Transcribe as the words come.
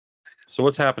So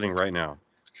what's happening right now?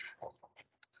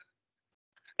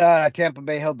 Tampa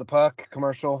Bay held the puck.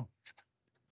 Commercial.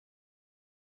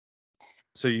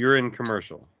 So you're in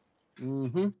commercial.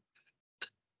 Mm-hmm.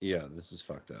 Yeah, this is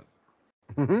fucked up.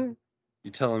 Mm-hmm.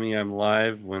 You telling me I'm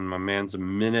live when my man's a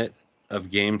minute of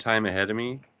game time ahead of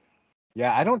me?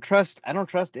 Yeah, I don't trust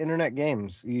internet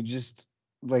games. You just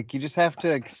have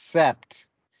to accept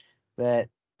that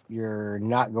you're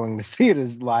not going to see it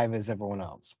as live as everyone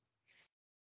else.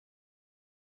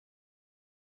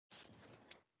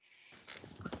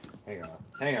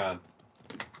 Hang on.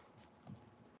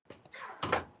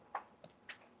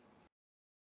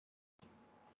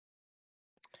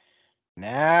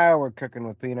 Now we're cooking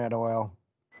with peanut oil.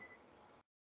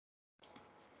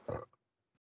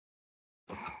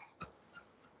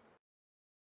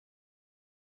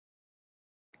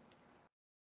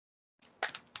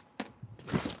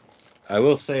 I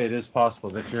will say it is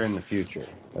possible that you're in the future.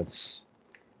 It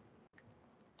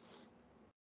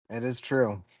is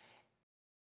true.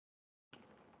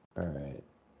 All right.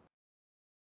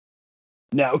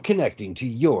 Now connecting to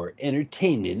your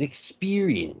entertainment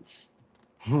experience.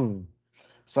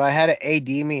 So I had an AD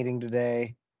meeting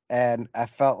today, and I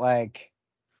felt like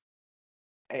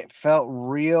it felt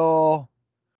real,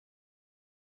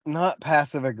 not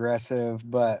passive aggressive,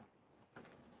 but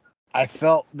I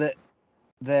felt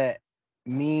that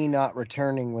me not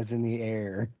returning was in the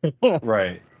air.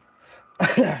 Right.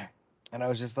 And I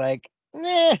was just like,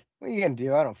 nah, what are you gonna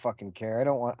do? I don't fucking care.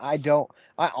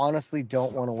 I honestly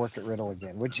don't want to work at Riddle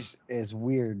again, which is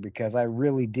weird because I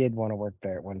really did want to work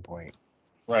there at one point.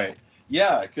 Right.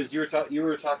 Yeah, because you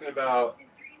were talking about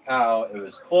how it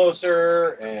was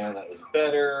closer and that was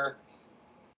better,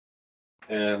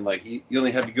 and like you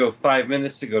only had to go 5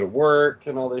 minutes to go to work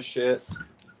and all this shit.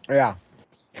 Yeah.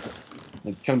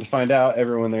 And come to find out,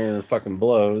 everyone there fucking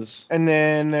blows. And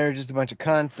then they're just a bunch of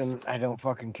cunts, and I don't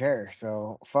fucking care.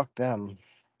 So fuck them.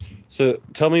 So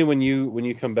tell me when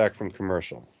you come back from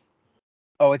commercial.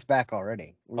 Oh, it's back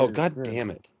already. God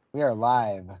damn it. We are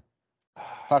live.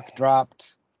 Puck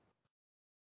dropped.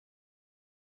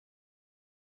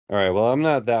 All right, well, I'm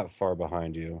not that far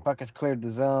behind you. Puck has cleared the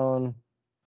zone.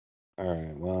 All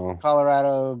right, well.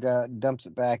 Colorado dumps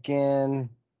it back in.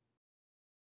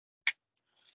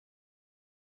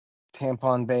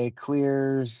 Tampon Bay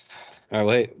clears. All right,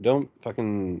 wait, don't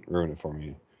fucking ruin it for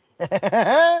me.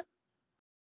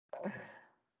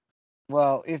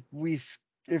 Well, if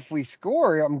we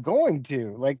score, I'm going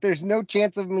to. Like, there's no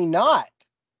chance of me not.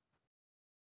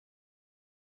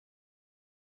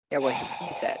 Yeah, what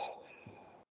he said.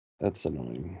 That's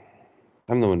annoying.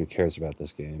 I'm the one who cares about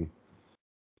this game.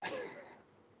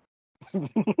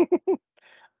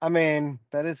 I mean,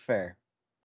 that is fair.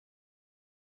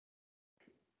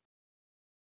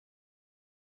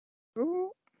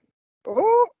 Ooh.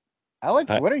 Ooh.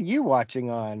 Alex, what are you watching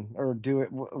on? Or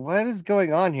what is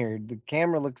going on here? The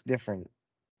camera looks different.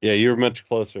 Yeah, you're much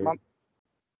closer. I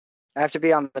have to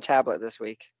be on the tablet this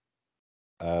week.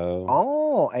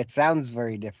 Oh, it sounds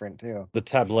very different too. The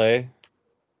tablet.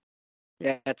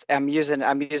 Yeah, I'm using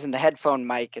the headphone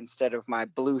mic instead of my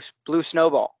blue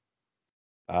snowball.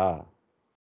 Ah.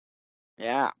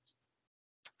 Yeah.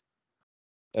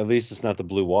 At least it's not the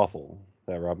blue waffle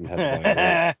that Robin had to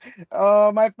buy.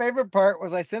 Oh, my favorite part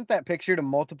was I sent that picture to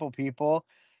multiple people,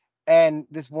 and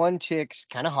this one chick, she's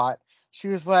kind of hot. She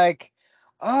was like,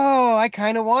 "Oh, I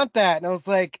kind of want that," and I was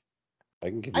like, I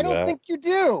can give you "I don't that. think you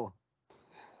do.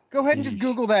 Go ahead and just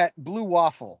Google that blue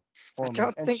waffle for me." I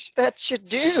don't think that you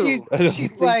do.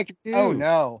 She's like, "Oh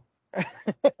no."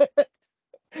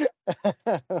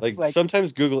 Like,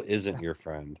 sometimes Google isn't your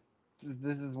friend.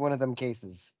 This is one of them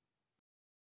cases.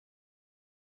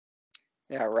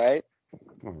 Yeah, right.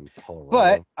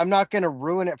 But I'm not going to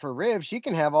ruin it for Riv. She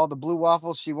can have all the blue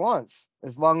waffles she wants,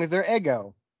 as long as they're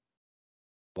Eggo.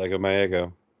 Like my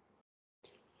Eggo.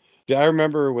 Yeah, I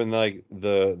remember when like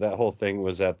that whole thing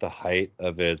was at the height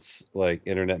of its like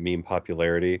internet meme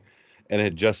popularity, and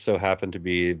it just so happened to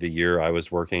be the year I was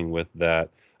working with the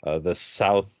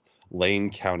South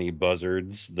Lane County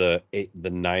Buzzards, the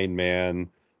 9-man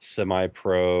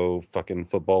semi-pro fucking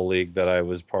football league that I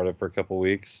was part of for a couple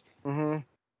weeks. Mm-hmm.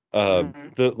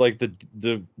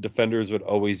 The defenders would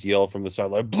always yell from the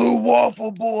sideline, "Blue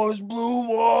waffle, boys, blue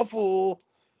waffle,"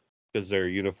 because their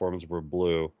uniforms were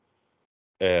blue,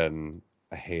 and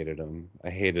I hated them. I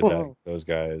hated those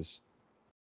guys.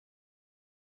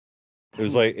 It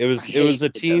was like it was a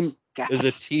team. It was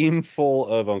a team full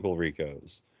of Uncle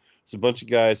Ricos. It's a bunch of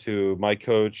guys who my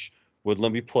coach would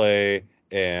let me play,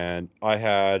 and I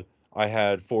had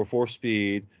 4.4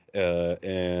 speed,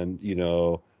 and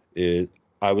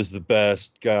I was the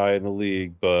best guy in the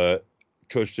league, but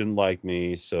coach didn't like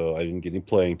me, so I didn't get any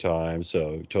playing time,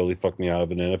 so it totally fucked me out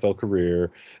of an NFL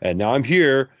career. And now I'm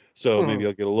here, so maybe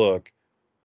I'll get a look.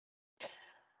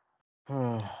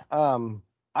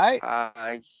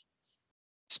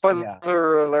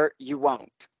 Spoiler alert, you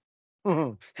won't.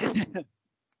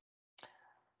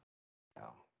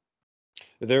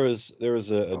 There was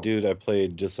a dude I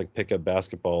played just like pickup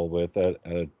basketball with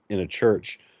in a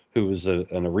church who was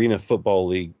an arena football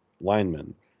league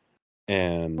lineman,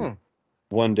 and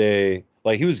one day,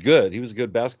 like, he was good. He was a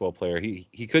good basketball player.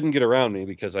 He couldn't get around me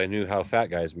because I knew how fat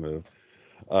guys move.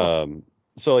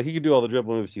 So he could do all the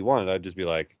dribble moves he wanted. I'd just be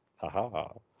like, ha ha ha.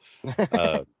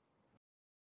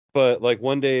 But like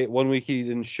one week he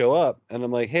didn't show up, and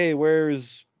I'm like, hey,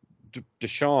 where's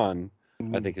Deshaun?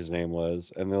 I think his name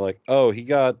was, and they're like, oh, he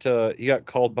got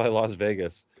called by Las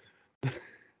Vegas.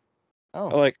 I'm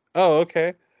like, oh,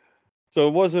 okay. So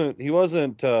he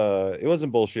wasn't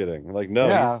bullshitting. Like,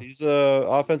 no, he's a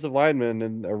offensive lineman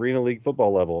in arena league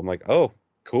football level. I'm like, oh,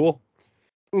 cool.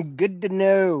 Good to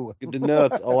know. Good to know.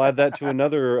 I'll add that to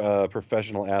another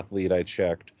professional athlete I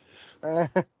checked.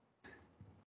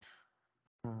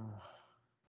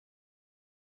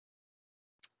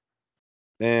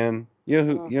 Man, you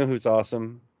know who's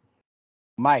awesome?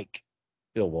 Mike.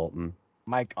 Bill Walton.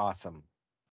 Mike Awesome.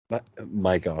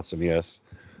 Mike Awesome, yes.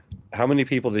 How many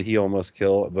people did he almost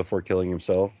kill before killing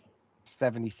himself?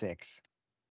 76.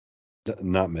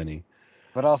 Not many.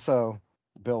 But also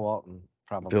Bill Walton,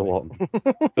 probably. Bill Walton.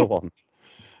 Bill Walton.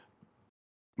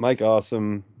 Mike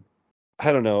Awesome.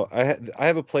 I don't know. I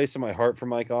have a place in my heart for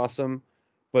Mike Awesome,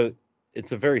 but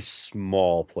it's a very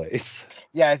small place.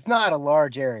 Yeah, it's not a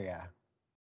large area.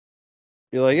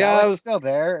 You're like, I was still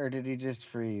there, or did he just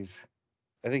freeze?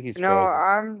 I think he's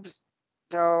frozen.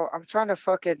 I'm trying to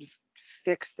fucking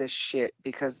fix this shit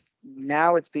because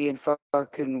now it's being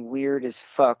fucking weird as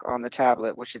fuck on the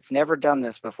tablet, which it's never done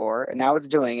this before, and now it's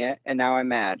doing it, and now I'm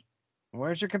mad.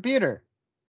 Where's your computer?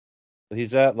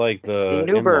 He's at like the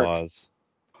in-laws.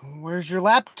 Where's your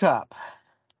laptop?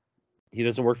 He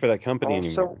doesn't work for that company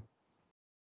anymore.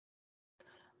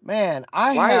 Man,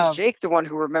 Why is Jake the one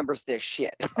who remembers this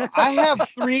shit? I have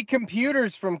 3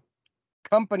 computers from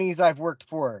companies I've worked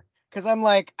for because I'm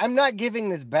like, I'm not giving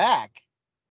this back.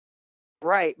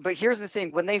 Right, but here's the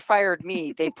thing. When they fired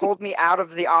me, they pulled me out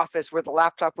of the office where the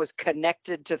laptop was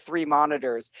connected to 3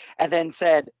 monitors and then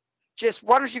said, just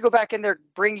why don't you go back in there,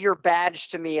 bring your badge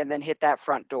to me, and then hit that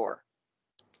front door.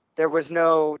 There was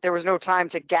no time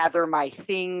to gather my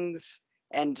things,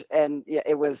 and yeah,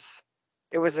 it was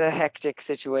a hectic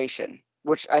situation,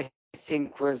 which I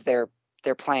think was their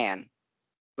plan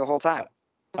the whole time.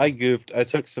 I goofed. I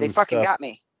took some. They fucking stuff. got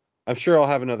me. I'm sure I'll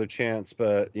have another chance,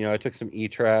 but I took some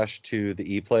e-trash to the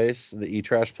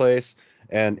e-trash place,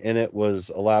 and in it was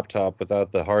a laptop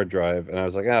without the hard drive, and I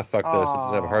was like, fuck this, it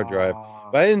doesn't have a hard drive.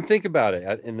 But I didn't think about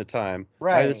it in the time.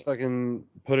 Right. I just fucking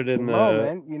put it in the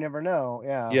moment. You never know.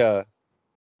 Yeah. Yeah.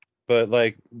 But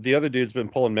like the other dude's been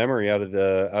pulling memory out of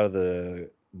the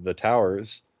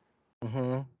towers,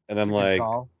 and I'm like,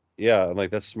 yeah, I'm like,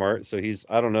 that's smart. So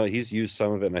I don't know, he's used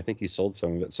some of it, and I think he sold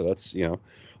some of it. So that's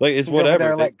like, it's he's whatever. Over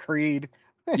there like Creed.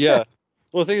 Yeah.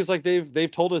 Well, the thing is, like,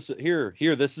 they've told us here,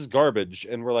 this is garbage,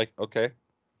 and we're like, okay,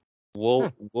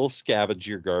 we'll scavenge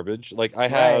your garbage. Like,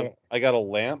 I got a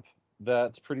lamp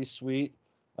that's pretty sweet.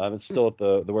 It's still at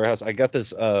the warehouse. I got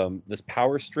this this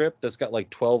power strip that's got like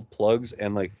 12 plugs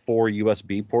and like 4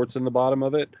 USB ports in the bottom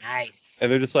of it. Nice.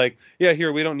 And they're just like, yeah,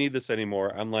 here, we don't need this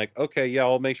anymore. I'm like, okay, yeah,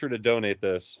 I'll make sure to donate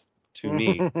this to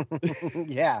me.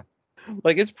 Yeah.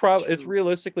 Like, it's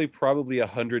realistically probably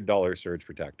 $100 surge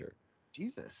protector.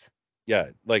 Jesus. Yeah,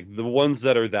 like the ones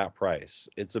that are that price.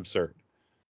 It's absurd.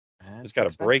 It's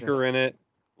got a breaker in it.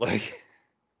 Like,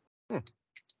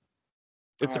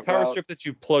 it's a power strip that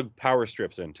you plug power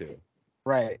strips into.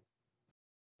 Right.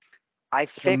 I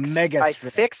fixed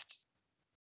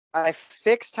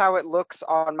how it looks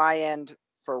on my end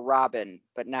for Robin,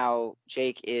 but now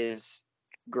Jake is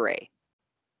gray.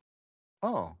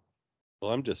 Oh.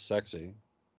 Well, I'm just sexy.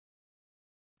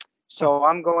 So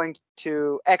I'm going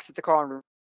to exit the call and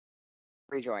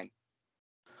rejoin.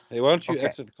 Hey, why don't you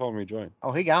exit the call and rejoin?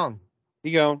 Oh, he gone.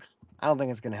 He gone. I don't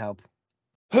think it's gonna help.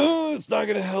 It's not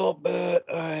gonna help, but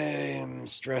I am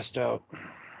stressed out.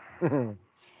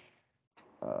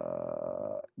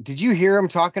 Did you hear him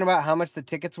talking about how much the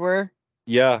tickets were?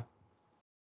 Yeah.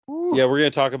 Ooh. Yeah, we're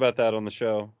gonna talk about that on the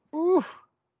show. Ooh.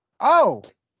 Oh.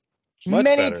 Much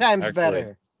many better, times actually.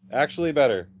 better. Actually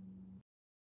better.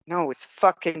 No, it's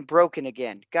fucking broken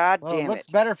again. God damn it. It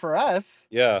looks better for us.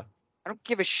 Yeah. I don't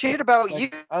give a shit about you.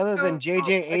 Other than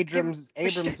J.J. Abrams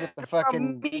with the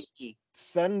fucking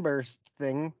sunburst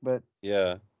thing, but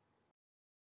yeah.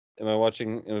 Am I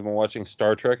watching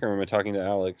Star Trek or am I talking to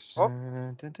Alex? Oh.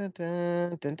 Dun, dun, dun,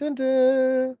 dun, dun, dun,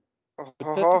 dun. I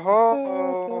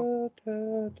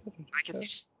can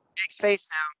see Jake's face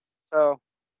now. So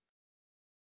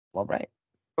All right.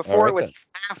 before it Alright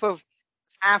was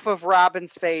half of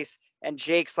Robin's face and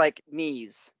Jake's like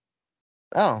knees.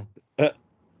 Oh. Uh.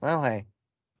 Well, hey.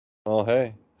 Oh,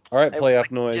 hey. All right, It was playoff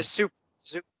like noise. just super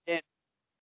zoomed in.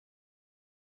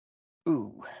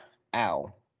 Ooh.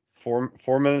 Ow. 4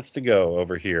 minutes to go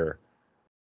over here.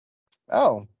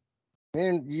 Oh.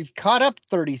 Man, you've caught up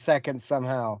 30 seconds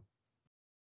somehow.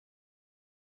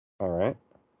 All right.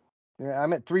 Yeah,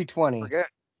 I'm at 320. We're good.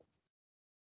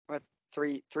 With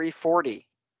 340.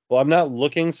 Well, I'm not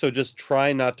looking, so just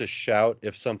try not to shout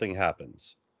if something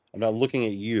happens. I'm not looking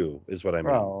at you, is what I mean.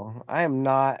 Bro, I am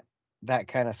not that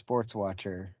kind of sports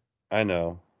watcher. I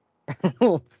know.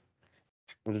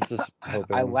 I'm just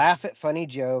hoping. I laugh at funny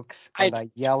jokes and I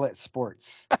yell at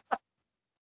sports.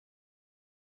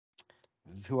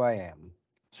 This is who I am.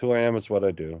 It's who I am. It's what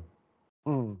I do.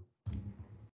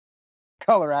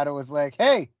 Colorado was like,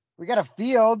 hey, we got a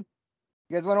field.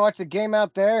 You guys want to watch the game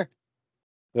out there?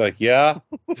 They're like, yeah,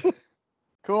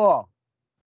 Cool.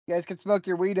 You guys can smoke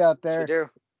your weed out Yes, we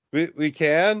there. do. we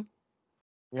can.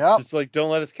 Yep. Just like, don't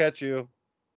let us catch you.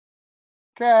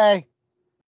 Okay.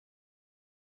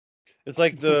 It's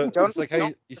like it's like how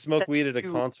don't you smoke weed at a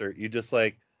you. concert. You just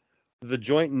like the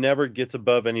joint never gets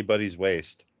above anybody's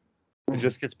waist. It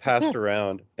just gets passed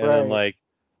around, and then Right.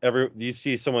 like you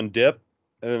see someone dip,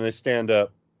 and then they stand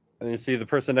up, and you see the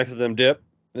person next to them dip,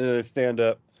 and then they stand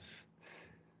up.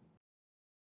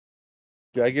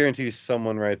 Dude, I guarantee you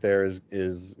someone right there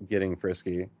is getting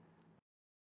frisky.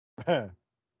 I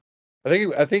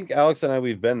think Alex and I,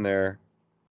 we've been there.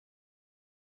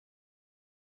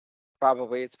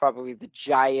 Probably. It's probably the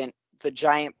giant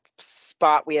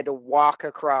spot we had to walk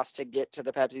across to get to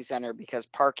the Pepsi Center because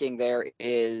parking there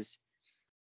is,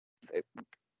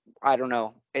 I don't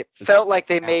know. It felt like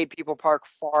they made people park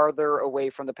farther away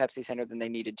from the Pepsi Center than they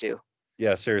needed to.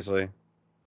 Yeah, seriously.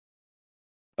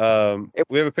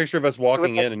 We have a picture of us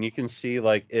walking in, and you can see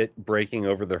like it breaking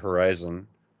over the horizon.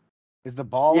 Is the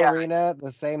ball Yeah. arena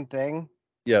the same thing?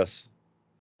 Yes,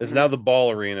 it's Mhm. now the ball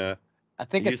arena. I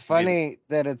think It it's used to be- funny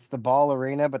that it's the ball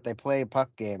arena, but they play a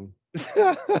puck game.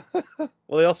 Well,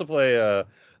 they also play.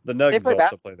 The Nuggets play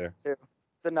also play there. Too.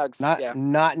 The Nugs. Not Yeah.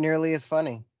 not nearly as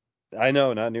funny. I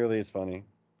know, not nearly as funny.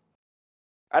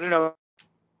 I don't know.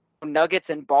 Nuggets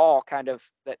and ball kind of.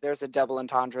 There's a double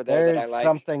entendre there There's that I like.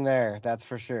 something there, that's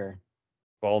for sure.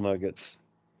 Ball Nuggets.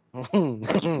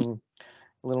 Little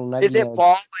nuggy Is it nugs.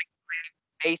 ball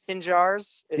like mason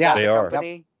jars? Is Yeah. that They the are.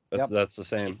 company? That's the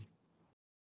same. Nice.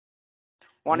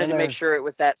 Wanted then to make there's- sure it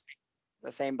was the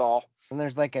same ball. And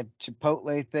there's like a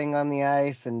Chipotle thing on the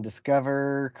ice and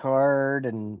Discover card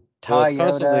and Well,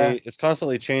 Toyota. it's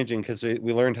constantly changing because we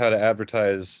learned how to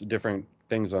advertise different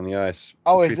things on the ice.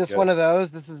 Oh, is this one of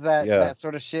those? This is Yeah. that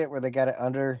sort of shit where they got it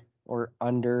under.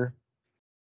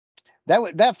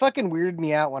 That fucking weirded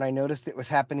me out when I noticed it was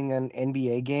happening on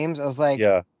NBA games. I was like,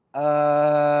 Yeah.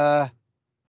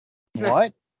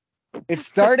 what? It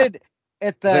started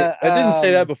at It's like, I didn't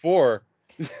say that before.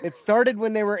 It started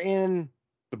when they were in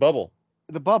The bubble.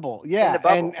 the bubble. Yeah. the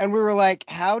bubble. And we were like,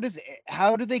 how do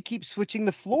they keep switching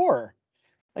the floor?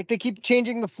 Like they keep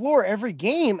changing the floor every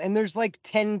game, and there's like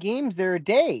 10 games there a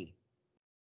day.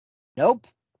 Nope.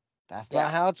 That's Yeah.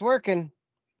 not how it's working.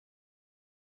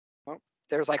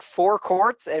 There's like 4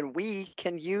 courts, and we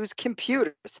can use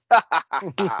computers. I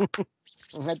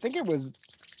think it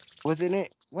wasn't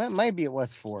it? Well, maybe it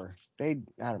was 4. I don't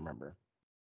remember.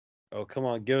 Oh, come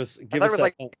on, give us thought it was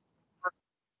that.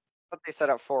 But they set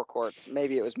up 4 courts.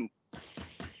 Maybe it was could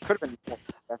have been more.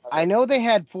 I know they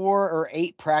had 4 or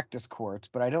 8 practice courts,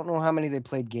 but I don't know how many they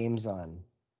played games on.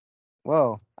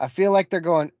 Whoa, I feel like they're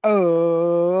going, oh,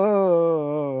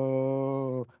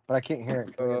 but I can't hear it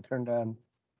because it turned on.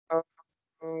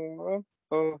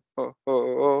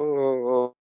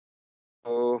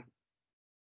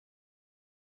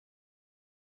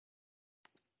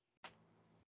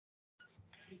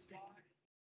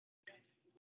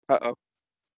 Uh-oh.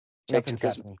 Jake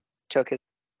Nothing's took his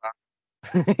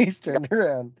happening. He's turned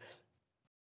around.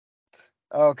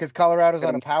 Oh, because Colorado's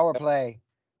on a power play.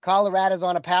 Colorado's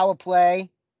on a power play.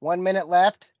 1 minute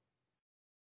left.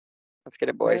 Let's get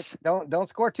it, boys. Don't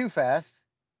score too fast.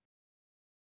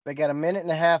 They got a minute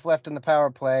and a half left in the power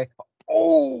play.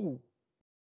 Oh!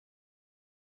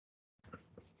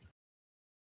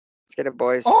 Let's get it,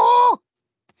 boys. Oh!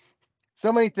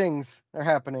 So many things are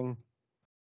happening.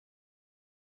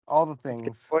 All the Let's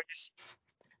get things. it, boys.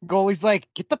 Goalie's like,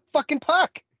 get the fucking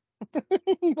puck.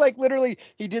 He like literally,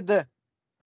 he did the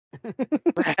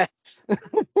Because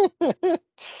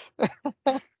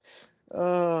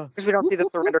we don't see the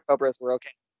surrender cobras, we're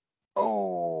okay.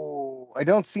 Oh, I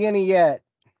don't see any yet.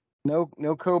 No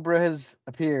Cobra has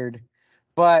appeared.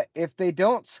 But if they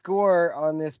don't score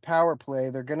on this power play,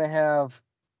 they're gonna have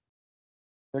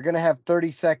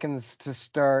 30 seconds to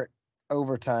start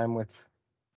overtime with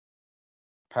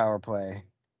power play.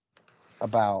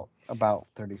 About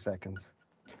 30 seconds.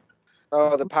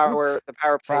 Oh, the power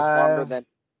plays longer 5. than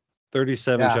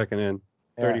 37 Yeah. checking in.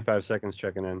 Yeah. 35 seconds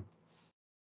checking in.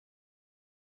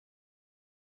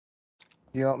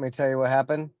 Do you want me to tell you what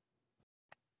happened?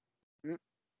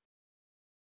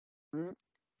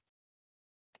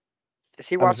 Is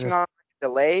he I was watching just- on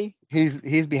delay?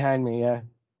 He's behind me, yeah.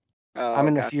 Oh, I'm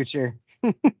in the gotcha. future.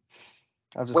 I'll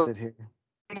just Well- sit here.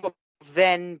 Will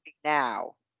then be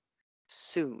now.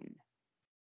 Soon.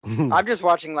 I'm just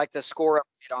watching like the score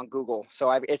update on Google.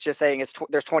 So it's just saying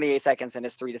there's 28 seconds and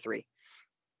it's 3-3.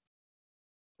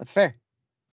 That's fair.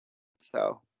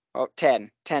 So 10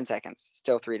 seconds.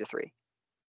 Still 3-3.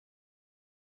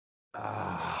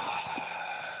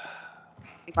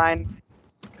 Fine.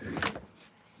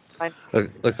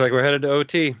 Looks like we're headed to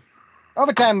OT.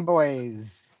 Overtime,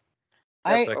 boys.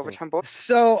 Overtime boys.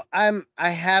 So I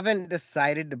haven't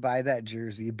decided to buy that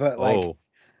jersey, but like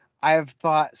I've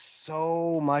thought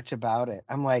so much about it.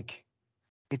 I'm like,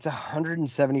 it's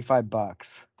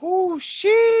 $175. Oh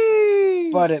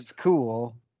shit! But it's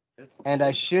cool. And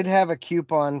I should have a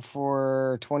coupon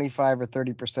for 25 or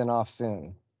 30% off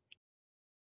soon.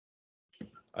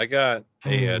 I got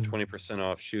a 20%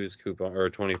 off shoes coupon or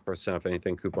 20% off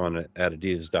anything coupon at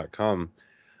adidas.com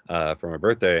for my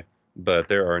birthday, but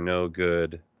there are no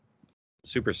good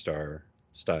superstar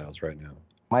styles right now.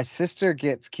 My sister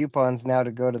gets coupons now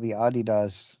to go to the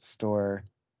Adidas store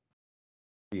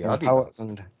The in Adidas.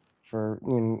 Portland for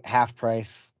half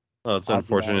price. Well, it's Adidas.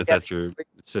 unfortunate that your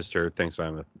sister thinks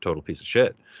I'm a total piece of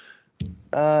shit.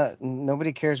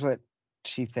 Nobody cares what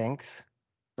she thinks.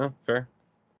 Oh, fair.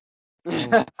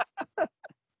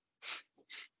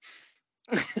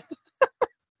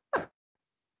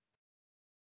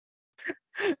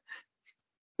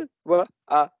 Well,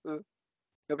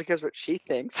 nobody cares what she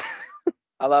thinks.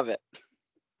 I love it.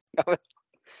 That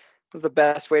was the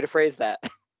best way to phrase that.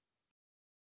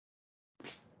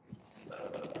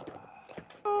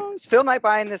 Is Phil Knight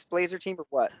buying this Blazer team or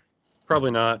what? Probably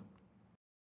not.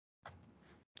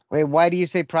 Wait, why do you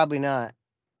say probably not?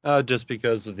 Just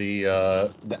because of the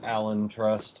Allen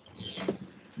trust.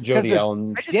 Jody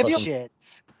Allen. I just feel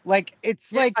Dipshits. Like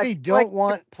it's like they don't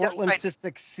want Portland to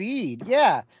succeed.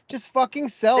 Yeah, just fucking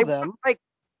sell them.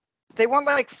 They want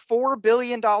like $4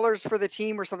 billion for the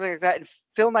team or something like that. And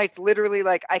Phil Knight's literally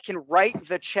like, I can write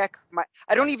the check.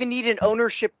 I don't even need an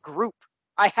ownership group.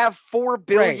 I have $4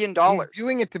 billion. He's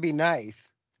doing it to be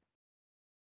nice.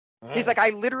 He's like,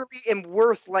 I literally am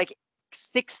worth like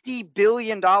 $60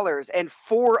 billion, and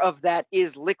 4 of that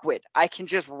is liquid. I can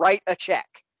just write a check.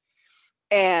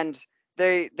 And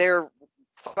they're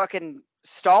fucking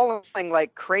stalling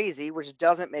like crazy, which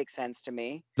doesn't make sense to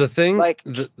me. The thing, like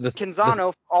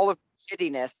Canzano, all of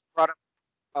shittiness brought up.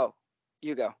 Oh,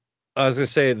 you go. I was gonna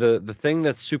say the thing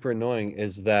that's super annoying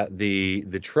is that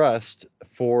the trust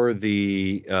for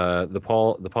the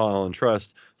Paul Allen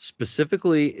Trust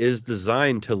specifically is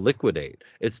designed to liquidate.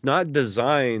 It's not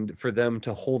designed for them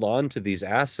to hold on to these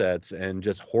assets and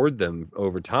just hoard them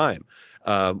over time.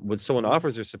 When someone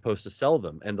offers, they're supposed to sell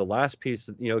them. And the last piece,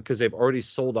 because they've already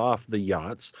sold off the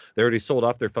yachts, they already sold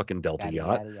off their fucking Delta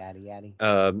yacht.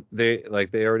 They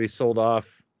already sold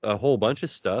off a whole bunch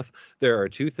of stuff. There are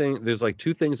there's like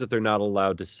 2 things that they're not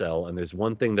allowed to sell, and there's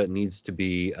 1 thing that needs to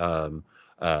be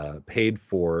paid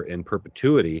for in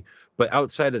perpetuity. But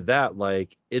outside of that,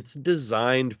 like, it's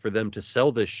designed for them to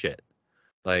sell this shit.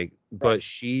 Like, but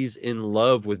she's in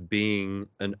love with being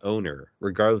an owner,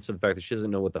 regardless of the fact that she doesn't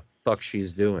know what the fuck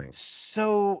she's doing.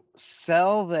 So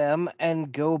sell them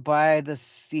and go buy the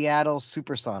Seattle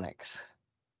Supersonics.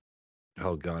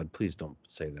 Oh God, please don't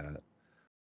say that.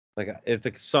 Like, if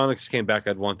the Sonics came back,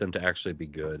 I'd want them to actually be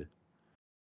good.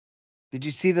 Did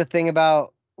you see the thing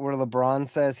about where LeBron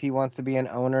says he wants to be an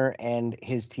owner and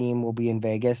his team will be in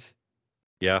Vegas?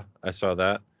 Yeah, I saw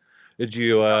that. Did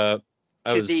you?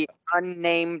 The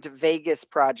unnamed Vegas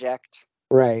project.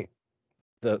 Right.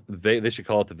 They should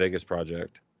call it the Vegas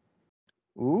Project.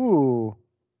 Ooh.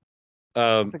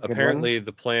 Apparently,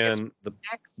 the plan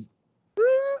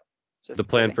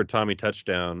for Tommy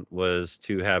Touchdown was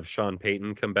to have Sean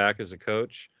Payton come back as a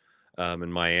coach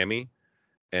in Miami,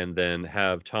 and then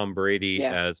have Tom Brady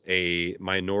as a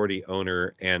minority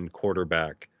owner and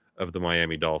quarterback of the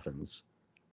Miami Dolphins.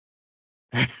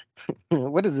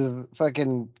 What is this?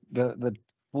 Fucking the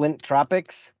Flint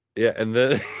Tropics? Yeah, and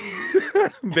then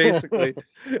basically,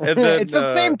 and then It's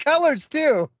the same colors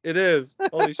too. it is.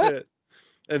 Holy shit.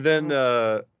 And then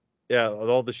yeah,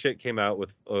 all the shit came out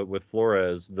with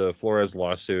Flores, the Flores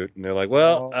lawsuit, and they're like,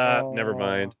 well, never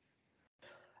mind.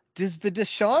 Does the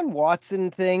Deshaun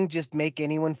Watson thing just make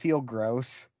anyone feel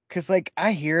gross? Because like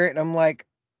I hear it and I'm like,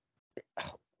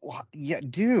 yeah,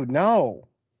 dude, no.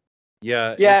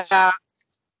 Yeah. Yeah,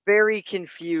 very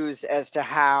confused as to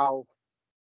how,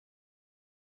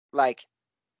 like,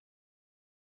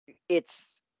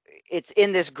 it's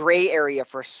in this gray area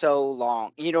for so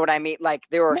long. You know what I mean? Like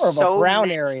there are More of so a brown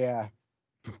many, area.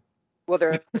 well,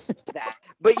 there's that,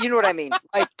 but you know what I mean?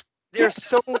 Like there's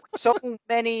so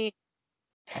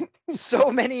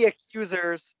many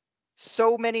accusers,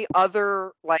 so many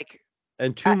other, like,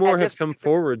 and two more have this come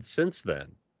forward since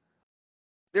then.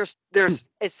 there's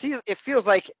it feels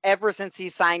like ever since he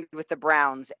signed with the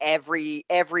Browns, every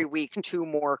week two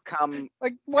more come.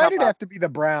 Like, why come did it up. have to be the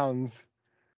Browns?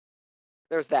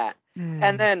 There's that,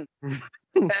 and then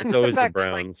It's always the fact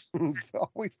that, like, Browns. It's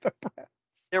always the Browns.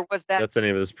 there was that. That's the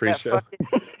name of this that pre-show.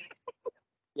 fucking-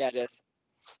 yeah, it is.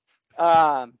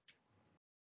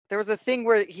 There was a thing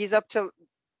where he's up to.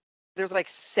 There's like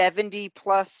 70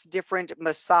 plus different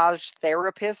massage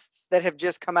therapists that have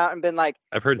just come out and been like,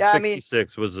 I've heard yeah, I mean-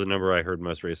 66 was the number I heard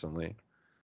most recently.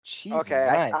 Jesus Okay,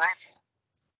 Christ.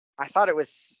 I thought it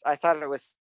was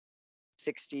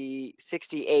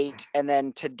 68, and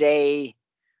then today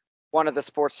one of the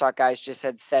sports talk guys just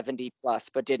said 70 plus,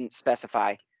 but didn't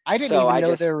specify. I didn't so even I know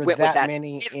just there were went with that that.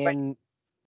 many Either way. in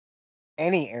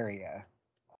any area.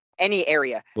 Any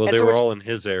area. Well, And they so were it's all in just-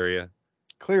 his area.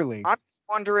 Clearly. I'm just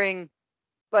wondering,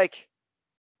 like,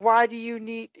 why do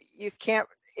you can't,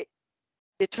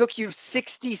 it took you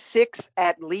 66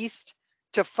 at least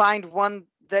to find one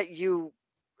that you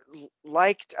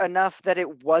liked enough that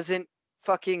it wasn't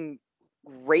fucking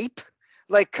rape?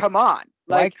 Like, come on.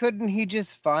 Why Like, couldn't he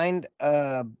just find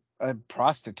a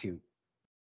prostitute?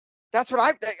 that's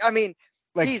what I mean,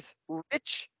 Like, he's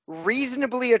rich,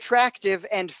 reasonably attractive,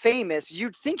 and famous.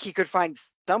 You'd think he could find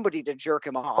somebody to jerk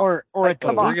him off. or like, at the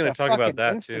come on. least We're gonna a talk about fucking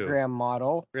that, too. Instagram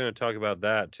model. We're going to talk about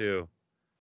that too.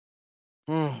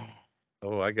 I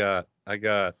Oh, I got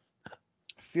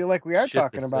feel like we are shit to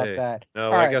talking about say. that. No,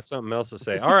 All I right. got something else to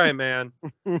say. All right, man.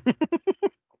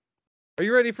 Are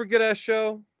you ready for Good Ass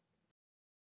Show?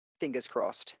 Fingers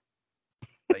crossed.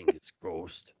 Fingers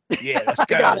crossed. Yeah, let's I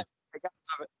got go.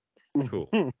 it. Cool.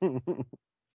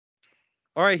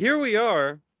 All right, here we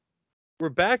are. We're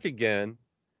back again.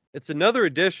 It's another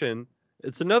edition.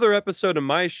 It's another episode of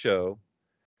my show,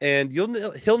 and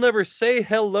he'll never say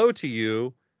hello to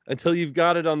you until you've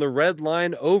got it on the red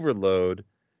line overload.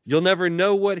 You'll never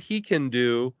know what he can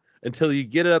do until you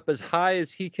get it up as high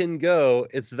as he can go.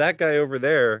 It's that guy over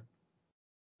there.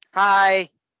 Hi,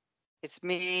 it's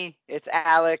me. It's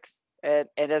Alex, and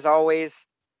as always,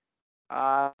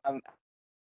 I'm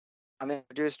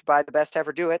introduced by the best to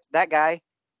ever do it. That guy,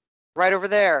 right over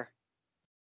there.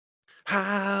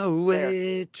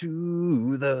 Highway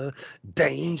to the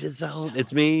danger zone.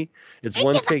 It's me. It's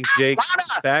One Take Jake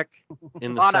Lana! back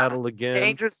in the Lana, saddle again.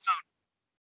 Danger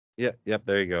zone. Yep,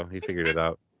 there you go. He figured it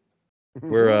out.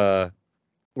 We're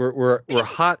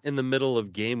hot in the middle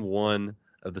of game 1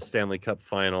 of the Stanley Cup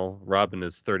final. Robin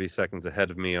is 30 seconds ahead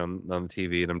of me on the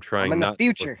TV, and I'm trying I'm in the not to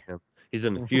look future. at him. He's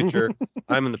in the future.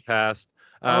 I'm in the past.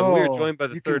 We are Oh, joined by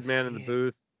the you can third man in the see it.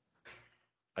 booth.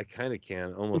 I kind of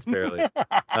can, almost barely.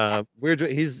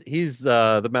 He's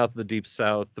the mouth of the Deep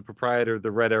South, the proprietor of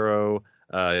the Red Arrow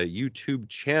YouTube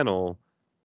channel.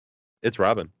 It's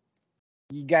Robin.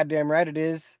 You goddamn right it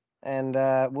is. And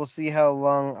we'll see how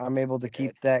long I'm able to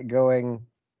keep that going.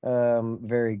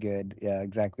 Very good. Yeah,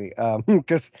 exactly.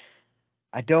 Because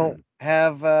I don't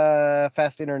have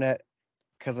fast internet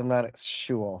because I'm not a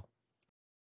shul.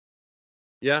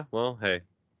 Yeah, well, hey.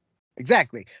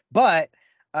 Exactly. But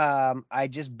I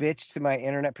just bitched to my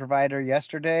internet provider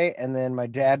yesterday, and then my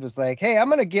dad was like, hey, I'm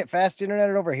going to get fast internet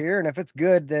over here, and if it's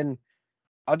good, then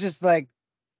I'll just like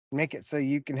make it so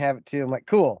you can have it too. I'm like,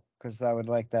 cool, because I would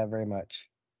like that very much.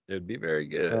 It'd be very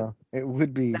good. So it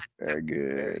would be very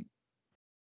good.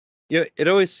 Yeah, it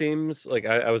always seems like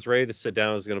I was ready to sit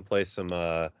down. I was going to play some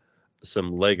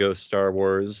Lego Star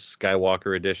Wars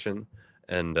Skywalker Edition,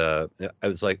 and I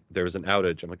was like, there was an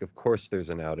outage. I'm like, of course there's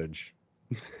an outage.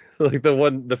 Like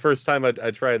the first time I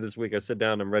tried this week, I sit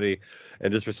down, I'm ready,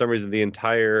 and just for some reason the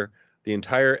entire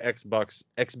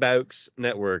Xbox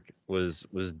network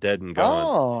was dead and gone.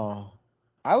 Oh,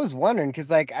 I was wondering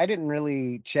because like I didn't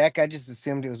really check. I just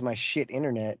assumed it was my shit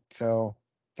internet. So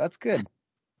that's good.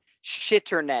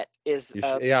 Shitternet is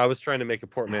Yeah, I was trying to make a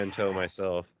portmanteau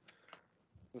myself.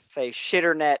 say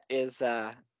Shitternet is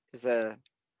a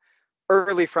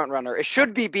early front runner. It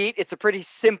should be beat. It's a pretty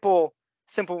simple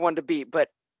one to beat, but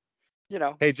you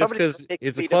know, Hey, just somebody's because gonna take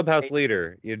it's the a lead clubhouse anyway.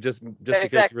 leader, you just because you were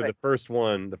Exactly. the first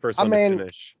one I to mean,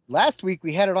 finish. last week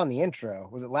we had it on the intro.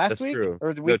 Was it last That's week true.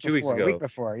 or the No, week 2 weeks before? ago. Week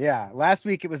before, yeah. Last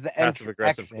week it was the Passive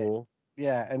aggressive exit. fool.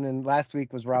 Yeah, and then last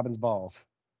week was Robin's balls.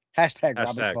 Hashtag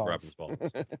Robin's Robin's balls.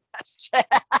 balls.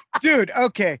 Dude,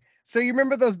 okay. So you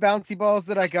remember those bouncy balls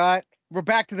that I got? We're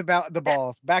back to the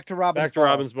balls. Back to Robin's Back to balls.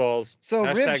 Robin's balls. So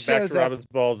Hashtag Rib back shows to up. Robin's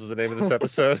balls is the name of this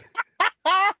episode.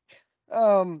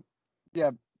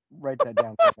 Yeah, write that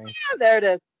down for me. There it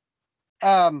is.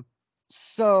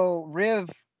 So Riv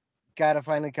got to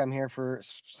finally come here for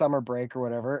summer break or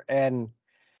whatever, and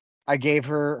I gave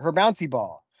her her bouncy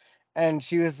ball, and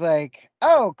she was like,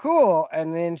 "Oh, cool!"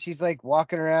 And then she's like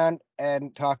walking around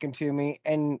and talking to me,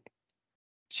 and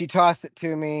she tossed it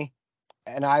to me,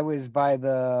 and I was by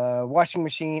the washing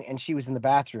machine, and she was in the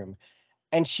bathroom,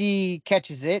 and she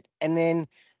catches it, and then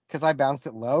because I bounced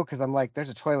it low, because I'm like, there's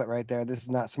a toilet right there. This is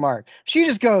not smart. She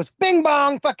just goes bing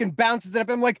bong, fucking bounces it up.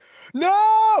 I'm like,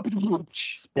 no,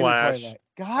 Splash. toilet.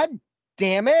 God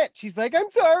damn it. She's like, I'm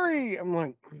sorry. I'm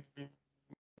like,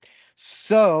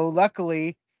 so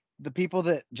luckily, the people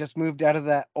that just moved out of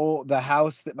the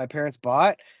house that my parents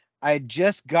bought, I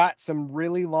just got some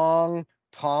really long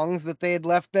tongs that they had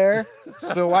left there.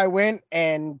 So I went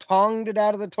and tonged it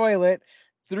out of the toilet,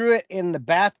 threw it in the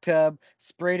bathtub,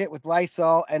 sprayed it with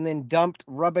Lysol, and then dumped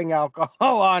rubbing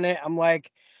alcohol on it. I'm like,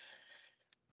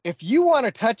 if you want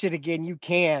to touch it again, you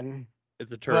can.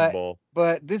 It's a turd ball.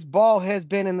 But this ball has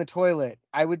been in the toilet.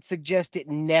 I would suggest it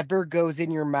never goes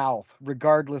in your mouth,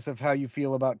 regardless of how you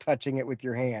feel about touching it with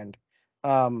your hand.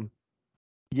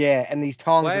 Yeah, and these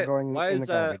tongs are going in the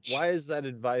garbage. Why is that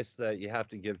advice that you have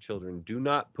to give children? Do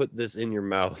not put this in your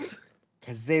mouth.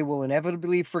 Because they will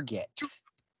inevitably forget.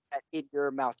 In your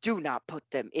mouth. Do not put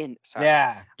them in. Sorry.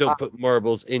 Yeah. Don't put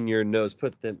marbles in your nose.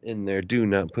 Put them in there. Do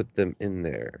not put them in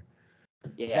there.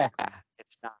 Yeah. Exactly.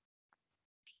 It's not.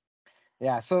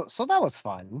 Yeah, so that was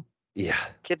fun. Yeah.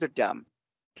 Kids are dumb.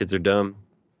 Kids are dumb.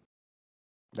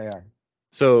 They are.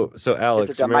 So Alex,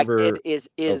 Kids are dumb. remember? My kid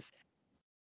is.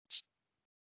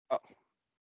 Oh.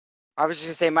 I was just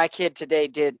gonna say, my kid today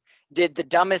did the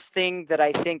dumbest thing that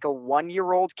I think a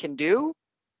 1-year-old can do.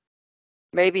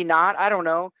 Maybe not. I don't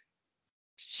know.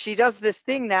 She does this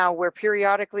thing now where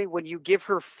periodically when you give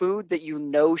her food that you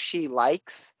know she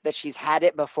likes, that she's had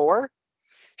it before,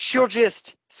 she'll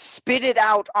just spit it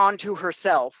out onto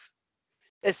herself,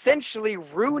 essentially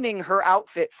ruining her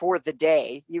outfit for the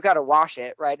day. You got to wash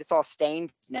it, right? It's all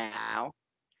stained now.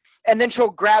 And then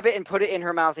she'll grab it and put it in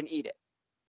her mouth and eat it.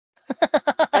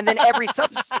 And then every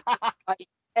subsequent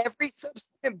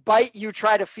bite you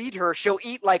try to feed her, she'll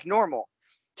eat like normal.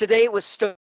 Today it was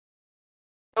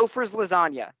Stouffer's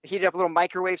lasagna. Heated up a little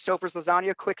microwave Stouffer's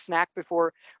lasagna, quick snack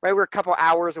before, right? We're a couple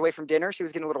hours away from dinner. She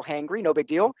was getting a little hangry, no big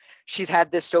deal. She's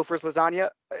had this Stouffer's lasagna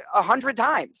 100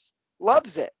 times,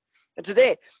 loves it. And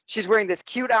today she's wearing this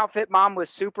cute outfit Mom was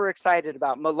super excited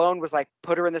about. Malone was like,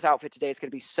 put her in this outfit today. It's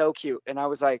going to be so cute. And I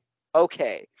was like,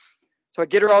 okay. So I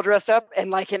get her all dressed up,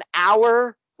 and like an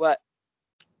hour, what?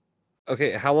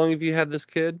 Okay, how long have you had this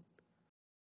kid?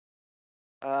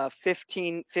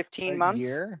 15 A months.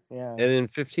 year? Yeah. And in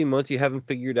 15 months, you haven't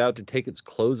figured out to take its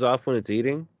clothes off when it's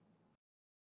eating?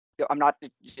 I'm not,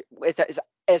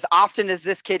 as often as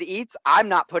this kid eats, I'm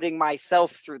not putting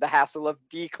myself through the hassle of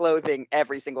declothing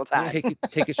every single time.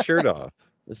 Take his shirt off.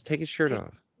 Let's take his shirt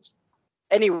off.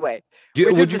 Anyway,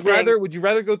 Would you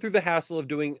rather go through the hassle of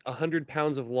doing 100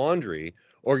 pounds of laundry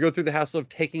or go through the hassle of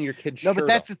taking your kid's shirt off? No, but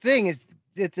that's the thing is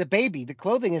it's a baby. The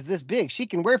clothing is this big. She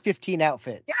can wear 15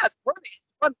 outfits. Yeah,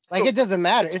 like it doesn't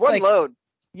matter. It's one like, load.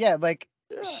 Yeah, like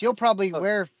she'll probably load.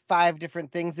 wear 5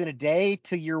 different things in a day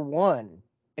to year 1.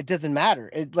 It doesn't matter.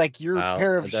 It's like your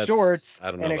pair of shorts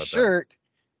and a shirt.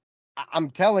 I'm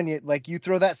telling you, like you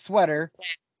throw that sweater.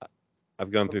 I've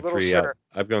gone through 3.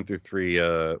 I've gone through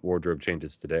 3 wardrobe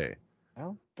changes today.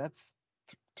 Well, that's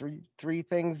three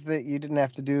things that you didn't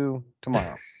have to do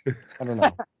tomorrow. I don't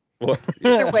know. Well,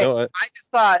 Either way, I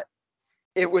just thought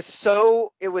it was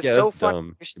so fun.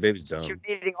 Dumb. The baby's dumb. She was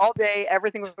eating all day.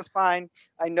 Everything was fine.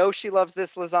 I know she loves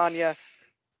this lasagna.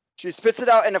 She spits it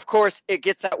out, and of course, it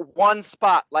gets at one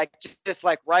spot, like just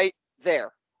like right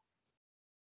there,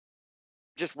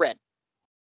 just red.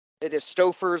 It is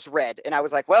Stouffer's red, and I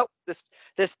was like, well,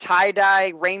 this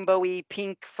tie-dye, rainbowy,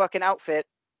 pink fucking outfit,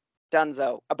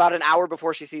 donezo. About an hour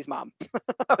before she sees Mom,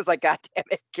 I was like, God damn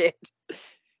it, kid.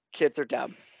 Kids are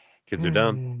dumb. Kids are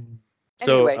dumb.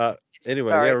 So Anyway, yeah,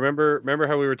 sorry. remember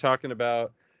how we were talking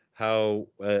about how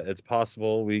it's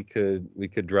possible we could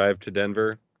drive to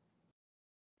Denver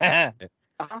Uh-huh.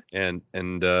 and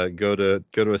go to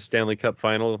a Stanley Cup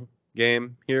final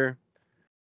game here,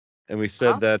 and we said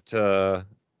Uh-huh. that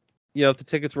if the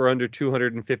tickets were under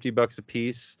 $250 a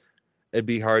piece, it'd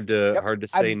be hard to Yep.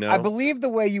 say no. I believe the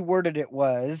way you worded it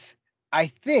was, I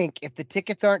think if the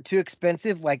tickets aren't too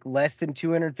expensive, like less than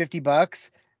 $250,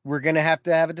 we're gonna have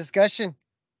to have a discussion.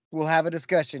 We'll have a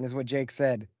discussion, is what Jake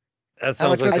said. That How sounds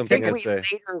much like was I the something think I'd ticket? we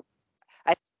say. later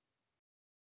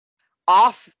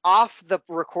off the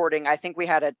recording, I think we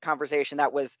had a conversation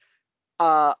that was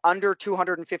under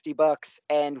 $250,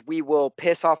 and we will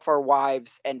piss off our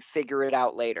wives and figure it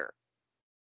out later.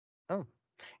 Oh,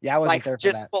 yeah, I wasn't Like there for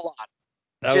just that. full on.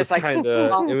 That Just was like kind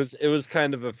of it was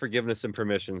kind of a forgiveness and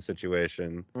permission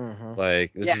situation. Mhm.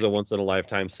 Like this Yeah. is a once in a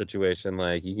lifetime situation.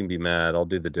 Like you can be mad, I'll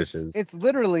do the dishes. It's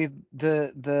literally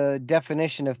the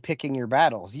definition of picking your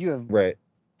battles. You have right.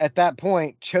 at that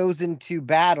point chosen to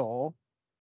battle,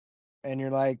 and you're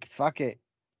like, fuck it.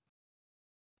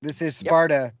 This is Yep.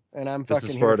 Sparta, and I'm This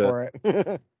is fucking here Sparta. for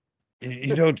it.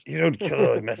 You don't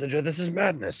kill a messenger. This is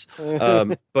madness.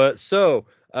 But so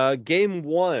game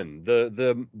one,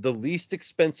 the least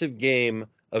expensive game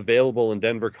available in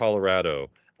Denver,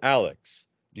 Colorado. Alex,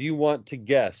 do you want to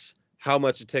guess how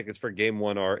much the tickets for game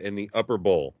one are in the upper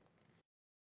bowl?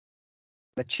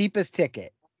 The cheapest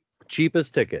ticket.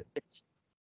 Cheapest ticket.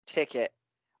 ticket.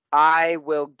 I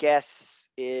will guess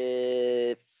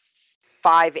if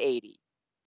 $580.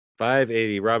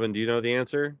 $580. Robin, do you know the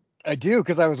answer? I do,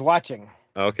 because I was watching.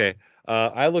 Okay.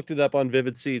 I looked it up on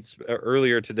Vivid Seats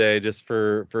earlier today just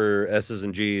for S's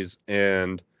and G's,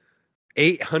 and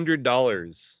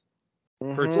 $800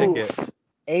 per ticket Oof.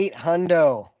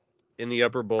 $800. in the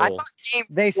upper bowl I thought game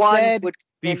They one said would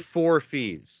before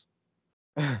fees.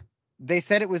 they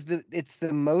said it's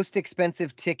the most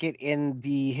expensive ticket in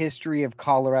the history of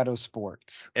Colorado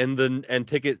sports. And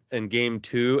ticket and game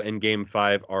 2 and game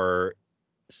 5 are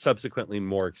subsequently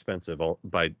more expensive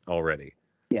already.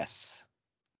 Yes.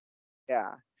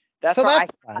 Yeah. That's So why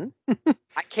that's fun.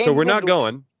 I came So we're in not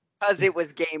going. because it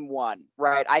was game one,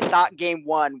 right? I thought game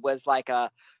one was like a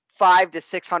 $500 to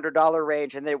 $600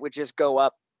 range, and then it would just go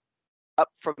up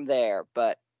from there.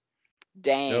 But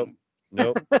dang.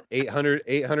 Nope.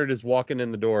 800 is walking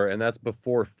in the door, and that's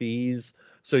before fees.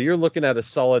 So you're looking at a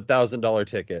solid $1,000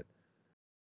 ticket.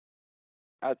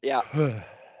 Yeah. Man.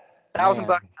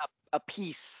 $1,000 a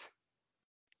piece.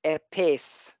 A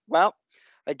piece. Well,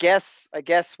 I guess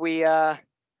we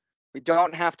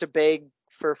don't have to beg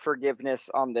for forgiveness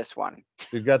on this one.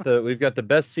 We've got the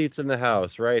best seats in the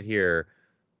house right here.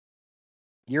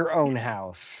 Your own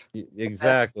house.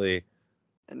 Exactly.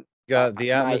 Got the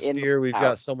My atmosphere. We've got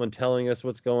in-house. someone telling us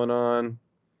what's going on.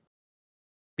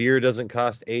 Beer doesn't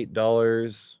cost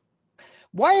 $8.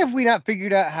 Why have we not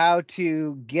figured out how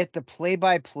to get the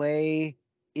play-by-play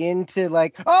into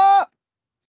like, oh,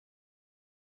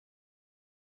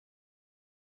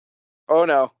 Oh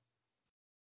no.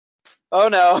 Oh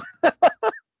no.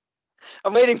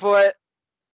 I'm waiting for it.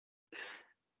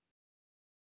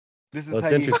 this is Well, how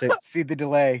it's you interesting. see the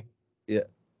delay. Yeah.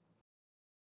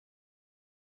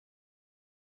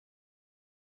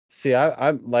 See, I'm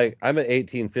at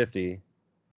 1850.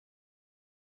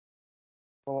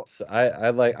 Well, So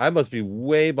I must be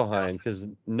way behind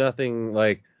because nothing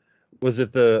like was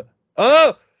it the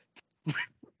oh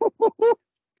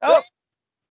oh,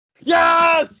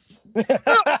 yes.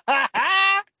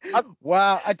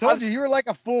 wow! I told you I'm you were like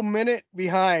a full minute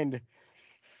behind.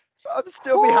 I'm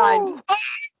still behind.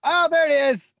 Oh, there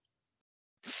it is.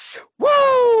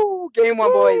 Woo! Game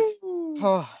one, boys.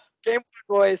 Oh, Game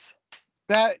one, boys.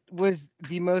 that was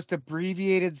the most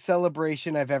abbreviated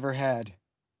celebration I've ever had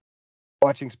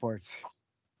watching sports.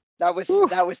 That was Whew.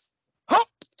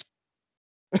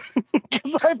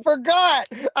 Because I forgot,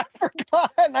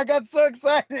 and I got so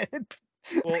excited.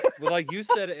 Well, like you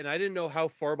said it, and I didn't know how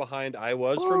far behind I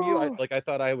was from you. I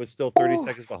thought I was still 30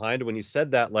 seconds behind. When you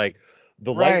said that, like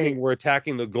the Lightning were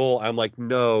attacking the goal, I'm like,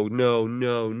 no. And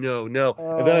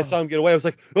then I saw him get away. I was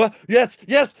like, oh, yes.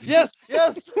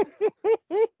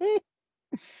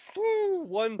 Woo,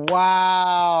 one.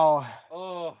 Wow.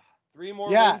 Oh, 3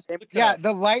 more Yeah, wins to the yeah. cup.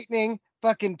 The Lightning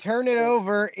fucking turn it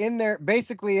over in their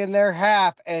basically in their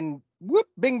half, and whoop,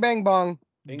 bing bang bong.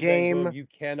 Bing, Game. bang, boom. You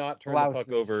cannot turn the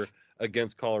puck over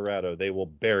against Colorado. They will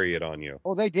bury it on you.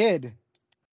 Oh, they did.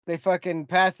 They fucking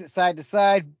passed it side to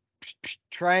side,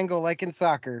 triangle like in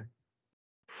soccer.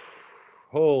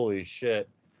 Holy shit.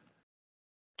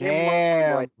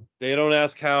 Damn. They don't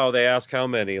ask how, they ask how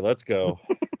many. Let's go.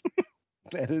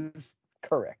 That is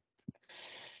correct.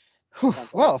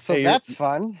 Well, so Hey, that's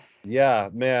fun. yeah,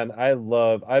 man,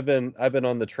 I've been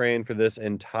on the train for this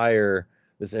entire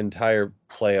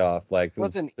playoff. Like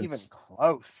Wasn't even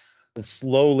close.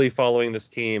 slowly following this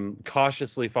team,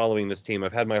 cautiously following this team.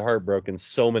 I've had my heart broken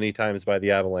so many times by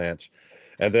the Avalanche.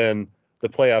 And then the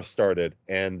playoffs started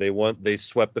and they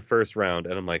swept the first round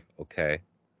and I'm like, okay,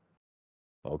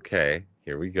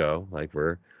 here we go. Like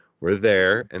we're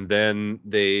there. And then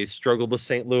they struggled with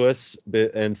St. Louis,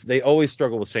 and they always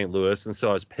struggle with St. Louis, and so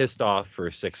I was pissed off for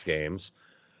 6 games.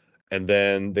 And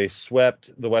then they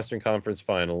swept the Western Conference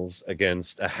Finals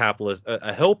against a helpless,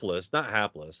 not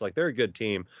hapless. Like they're a good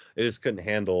team. They just couldn't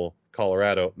handle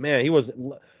Colorado. Man,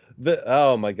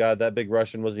 oh my God, that big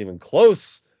Russian wasn't even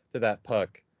close to that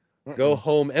puck. Go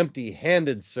home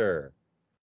empty-handed, sir.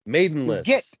 Maidenless.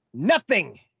 You get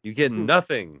nothing. You get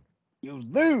nothing. You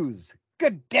lose.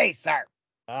 Good day, sir.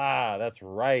 Ah, that's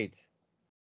right.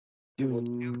 You will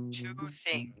do 2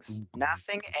 things,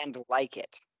 nothing and like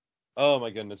it. Oh my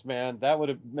goodness, man.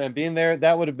 Being there,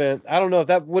 that would have been, I don't know if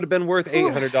that would have been worth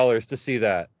 $800 to see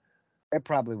that. It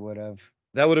probably would have.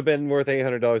 That would have been worth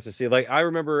 $800 to see. Like I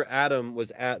remember Adam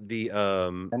was at the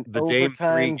Game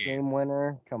 3 game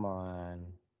winner. Come on.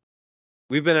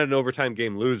 We've been at an overtime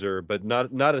game loser, but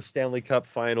not a Stanley Cup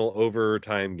final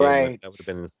overtime game winner. That would have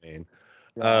been insane.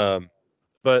 Yeah.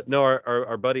 But no,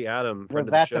 our buddy Adam, friend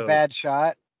of the show. That's a bad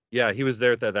shot. Yeah, he was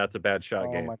there at That's a Bad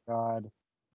Shot game. Oh my God.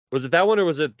 Was it that one or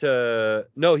was it?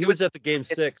 No, he was at the Game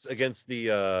 6 against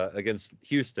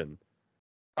Houston.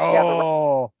 Oh, yeah,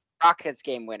 the Rockets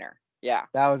game winner. Yeah,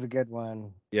 that was a good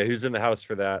one. Yeah, he was in the house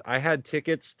for that. I had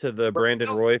tickets to the Brandon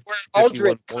Roy. Where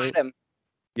Aldridge got him.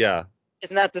 Yeah.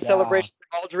 Isn't that the celebration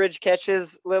where Aldridge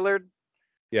catches Lillard?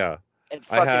 Yeah. And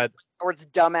fucking Howard's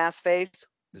dumbass face.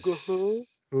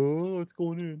 Oh, it's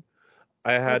going in.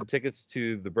 I had tickets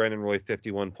to the Brandon Roy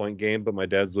 51-point game, but my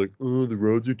dad's like, oh, the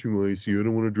roads are too icy. I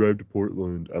don't want to drive to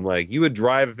Portland. I'm like, you would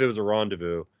drive if it was a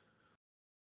rendezvous.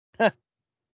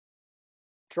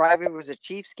 Driving was a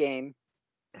Chiefs game.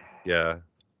 Yeah.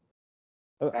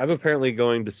 I'm apparently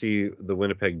going to see the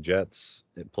Winnipeg Jets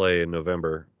play in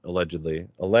November, allegedly.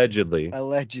 Yeah.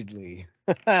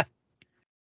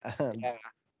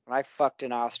 I fucked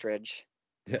an ostrich.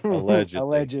 Yeah,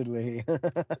 allegedly.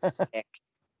 Sick.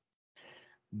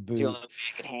 Do I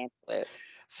can handle it.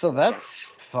 So that's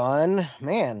fun,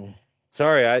 man.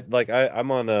 Sorry,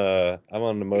 I'm on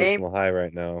an emotional high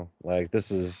right now. Like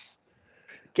this is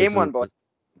game 1, boy.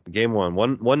 Game 1,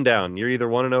 one down. You're either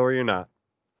 1-0 or you're not.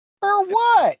 For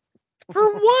what?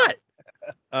 For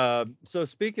what? So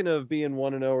speaking of being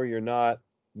 1-0 or you're not,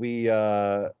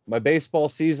 my baseball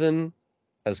season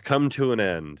has come to an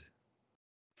end.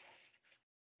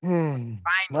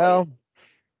 Well,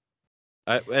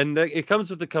 and it comes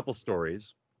with a couple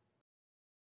stories.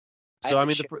 So I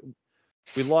mean,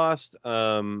 we lost.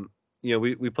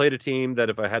 We played a team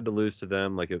that if I had to lose to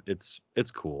them, like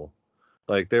it's cool.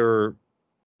 Like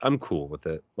I'm cool with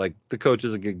it. Like the coach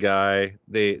is a good guy.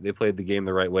 They played the game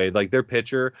the right way. Like their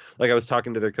pitcher, like I was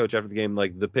talking to their coach after the game.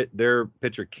 Like their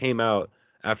pitcher came out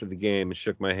after the game and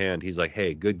shook my hand. He's like,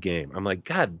 "Hey, good game." I'm like,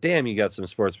 "God damn, you got some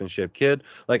sportsmanship, kid."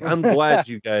 Like I'm glad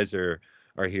you guys are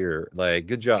here. Like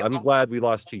good job. I'm glad we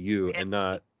lost to you and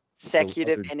not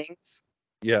consecutive innings.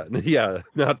 Yeah,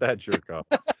 not that jerk off.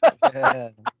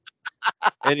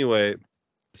 Anyway,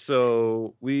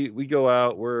 so we go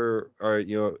out.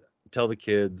 Tell the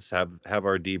kids, have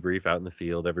our debrief out in the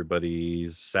field.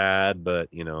 Everybody's sad, but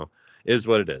is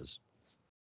what it is.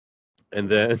 And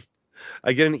then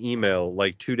I get an email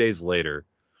like 2 days later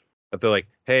that they're like,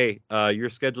 "Hey, you're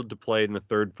scheduled to play in the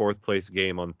 3rd, 4th place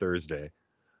game on Thursday."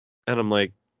 And I'm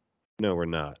like, "No, we're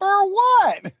not." For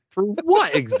what? For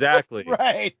what exactly?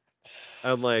 Right.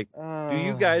 I'm like, do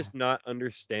you guys not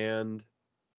understand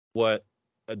what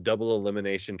a double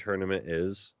elimination tournament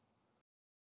is?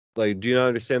 Like, do you not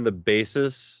understand the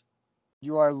basis?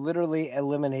 You are literally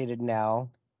eliminated now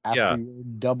after your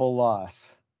double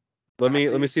loss. Let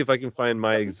me see if I can find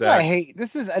my exact.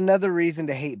 This is another reason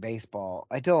to hate baseball.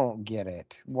 I don't get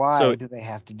it. Why do they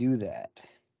have to do that?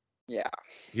 Yeah.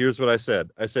 Here's what I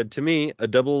said. I said, to me, a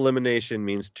double elimination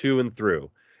means 2 and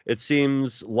through. It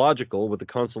seems logical with the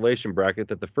consolation bracket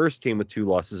that the first team with 2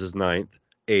 losses is 9th,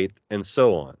 8th, and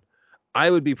so on. I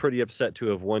would be pretty upset to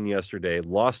have won yesterday,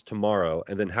 lost tomorrow,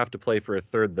 and then have to play for a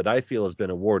third that I feel has been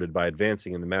awarded by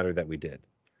advancing in the manner that we did.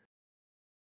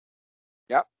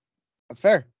 Yep. That's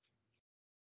fair.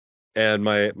 And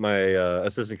my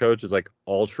assistant coach is like,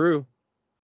 all true.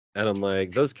 And I'm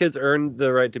like, those kids earned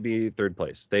the right to be 3rd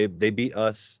place. They beat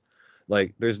us.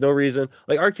 Like, there's no reason.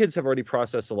 Like, our kids have already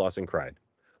processed the loss and cried.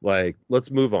 Like,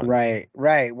 let's move on. Right.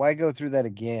 Why go through that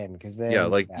again? Because then Yeah,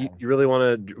 like you really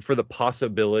want to, for the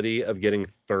possibility of getting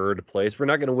third place. We're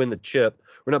not going to win the chip.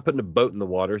 We're not putting a boat in the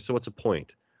water. So what's the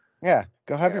point? Yeah,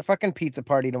 go have your fucking pizza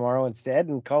party tomorrow instead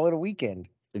and call it a weekend.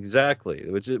 Exactly.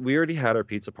 We already had our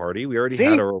pizza party. We already See?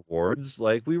 had our awards.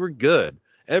 Like, we were good.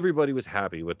 Everybody was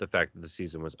happy with the fact that the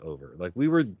season was over. Like, we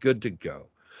were good to go.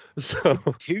 So,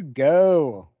 To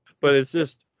go. but it's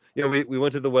just, we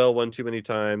went to the well one too many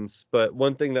times. But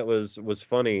one thing that was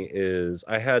funny is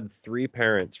I had 3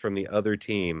 parents from the other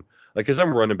team, like, because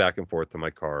I'm running back and forth to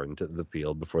my car and to the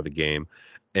field before the game,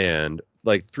 and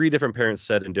like 3 different parents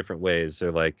said in different ways.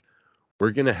 They're like,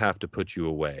 we're gonna have to put you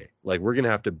away. Like, we're gonna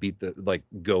have to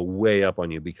go way up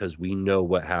on you because we know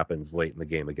what happens late in the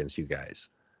game against you guys.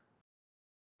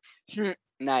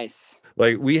 Nice.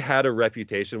 Like, we had a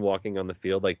reputation walking on the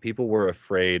field. Like, people were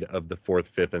afraid of the 4th,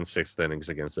 5th, and 6th innings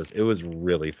against us. It was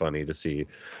really funny to see.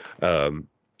 And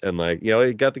like,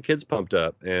 it got the kids pumped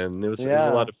up, and it was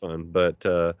a lot of fun. But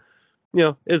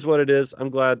is what it is. I'm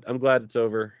glad it's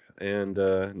over. And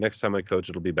next time I coach,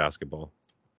 it'll be basketball.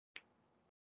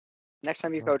 Next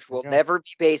time you coach will never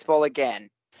be baseball again.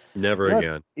 Never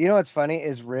again. You know what's funny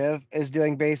is Riv is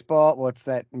doing baseball. What's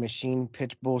that machine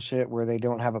pitch bullshit where they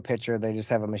don't have a pitcher, they just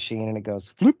have a machine and it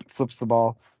goes flips the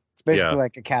ball. It's basically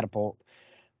like a catapult.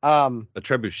 A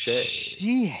trebuchet.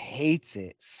 She hates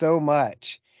it so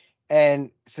much.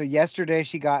 And so yesterday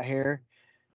she got here.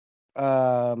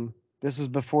 This was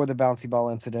before the bouncy ball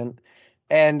incident.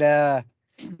 And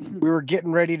we were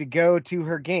getting ready to go to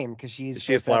her game because she's Is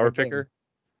she a flower picker?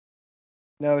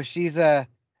 No, she's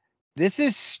this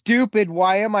is stupid.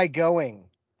 Why am I going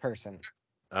person?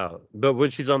 Oh, but when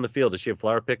she's on the field, is she a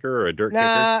flower picker or a dirt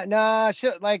kicker? Nah.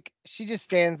 She just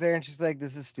stands there and she's like,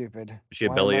 "This is stupid." Is she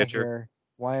a belly itcher?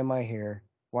 Why am I here?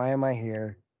 Why am I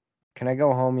here? Can I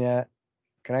go home yet?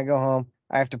 Can I go home?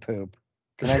 I have to poop.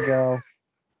 Can I go?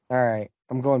 All right,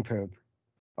 I'm going poop.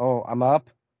 Oh, I'm up.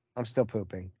 I'm still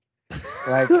pooping.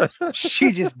 Like,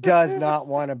 she just does not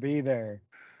want to be there.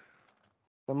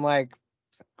 I'm like,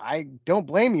 I don't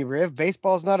blame you, Riv.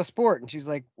 Baseball's not a sport. And she's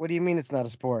like, what do you mean it's not a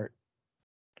sport?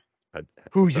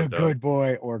 Who's a good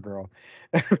boy or girl?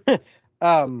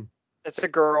 It's a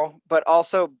girl, but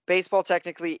also baseball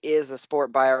technically is a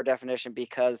sport by our definition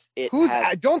because it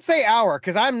has. Don't say our,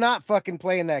 because I'm not fucking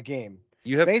playing that game.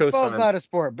 You have baseball's not a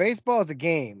sport. Baseball is a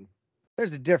game.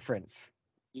 There's a difference.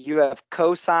 You have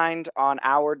co-signed on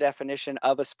our definition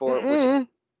of a sport, which is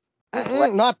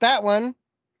not that one.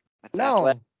 That's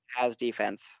athletic has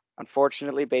defense.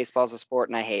 Unfortunately, baseball's a sport,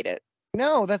 and I hate it.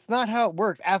 No, that's not how it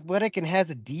works. Athletic and has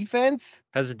a defense?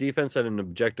 Has a defense and an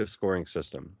objective scoring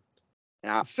system.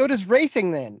 No. So does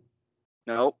racing then?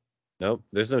 Nope.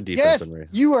 There's no defense in racing.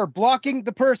 You are blocking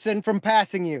the person from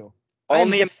passing you.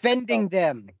 Only I'm defending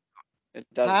them. It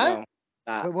doesn't.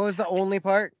 Huh? What was the only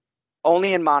part?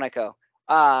 Only in Monaco.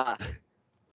 That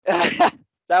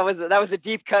was a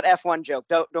deep cut F1 joke.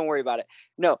 Don't worry about it.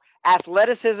 No,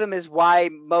 athleticism is why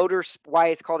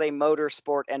it's called a motor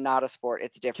sport and not a sport.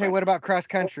 It's different. Okay, what about cross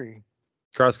country?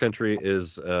 Cross country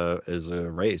is a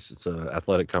race. It's an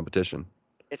athletic competition.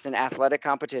 It's an athletic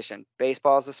competition.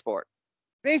 Baseball is a sport.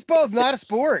 Baseball is not a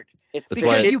sport. It's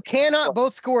because you cannot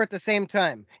both score at the same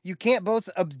time. You can't both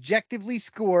objectively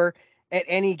score at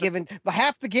any given. But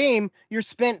half the game you're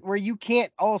spent where you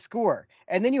can't all score,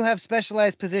 and then you have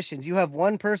specialized positions. You have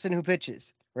one person who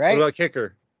pitches, right?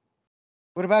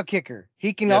 What about kicker?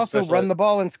 He can also run the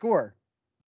ball and score.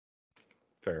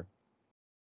 Fair.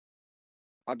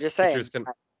 I'm just saying.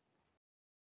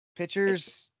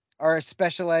 Pitchers are a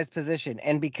specialized position,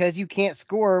 and because you can't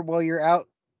score while you're out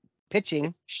pitching,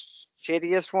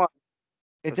 shittiest one.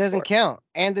 It doesn't count,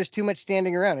 and there's too much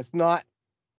standing around. It's not.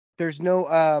 There's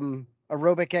no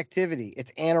aerobic activity.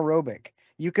 It's anaerobic.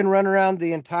 You can run around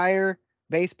the entire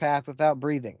base path without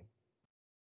breathing.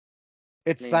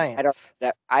 It's science.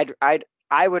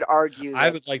 I would argue. I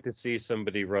would like to see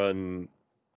somebody run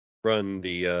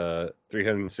the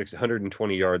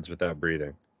 120 yards without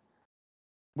breathing.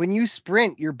 When you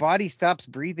sprint, your body stops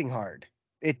breathing hard.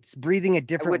 It's breathing a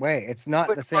different way. It's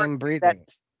not the same breathing.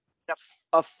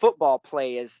 A football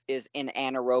play is an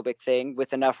anaerobic thing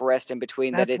with enough rest in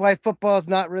between. That's why football is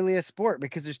not really a sport,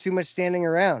 because there's too much standing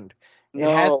around. It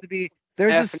has to be.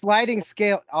 There's a sliding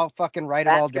scale. I'll fucking write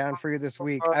it all down for you this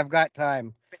week. I've got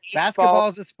time. Basketball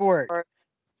is a sport.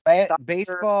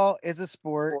 Baseball is a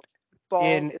sport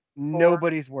in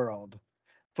nobody's world.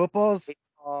 Football's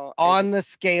on the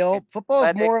scale. Football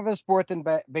is more of a sport than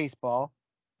baseball.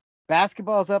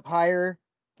 Basketball is up higher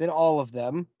than all of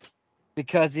them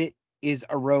because it is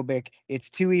aerobic. It's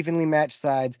two evenly matched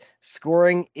sides.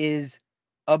 Scoring is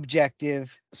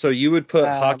objective. So you would put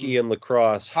hockey and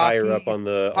lacrosse higher up on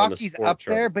the Hockey's sport up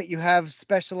chart. there, but you have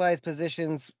specialized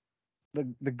positions.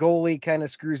 The goalie kind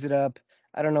of screws it up.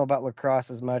 I don't know about lacrosse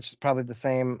as much. It's probably the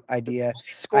same idea.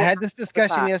 I had this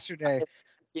discussion yesterday.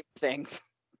 Things.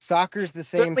 Soccer's the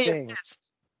same Certainly thing,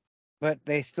 exist. but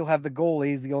they still have the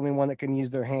goalies, the only one that can use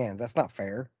their hands. That's not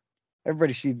fair.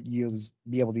 Everybody should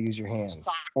be able to use your hands,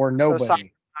 or nobody. So soccer's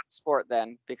not a sport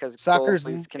then, because Soccer's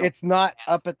goalies can it's not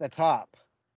up at the top.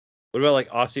 What about like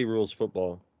Aussie rules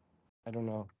football? I don't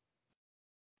know.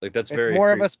 Like that's It's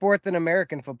more of a sport than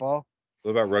American football.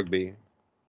 What about rugby?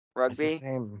 Rugby? It's the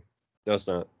same. No, it's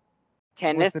not.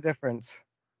 Tennis? What's the difference?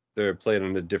 They're played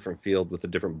on a different field with a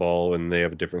different ball, and they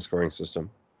have a different scoring system.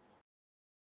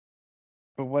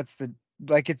 But what's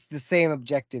it's the same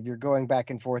objective. You're going back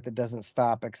and forth. It doesn't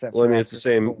stop except Well, I for mean, it's the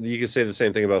same. You could say the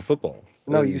same thing about football.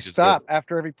 No, you stop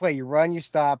after every play. You run, you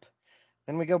stop.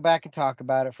 Then we go back and talk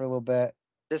about it for a little bit.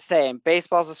 The same.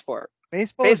 Baseball's a sport.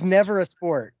 Baseball is never a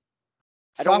sport.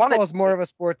 Softball is more of a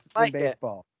sport than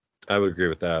baseball. I would agree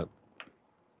with that.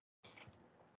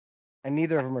 And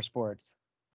neither of them are sports.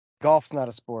 Golf's not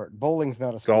a sport. Bowling's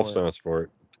not a sport. Golf's not a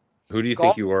sport. Who do you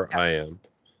think you are? Yeah. I am.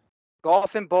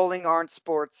 Golf and bowling aren't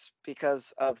sports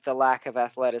because of the lack of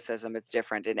athleticism. It's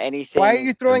different in anything. Why are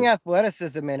you throwing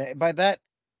athleticism in it? By that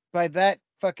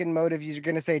fucking motive, you're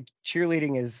going to say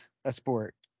cheerleading is a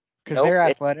sport because they're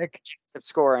athletic. It's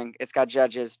scoring. It's got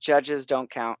judges. Judges don't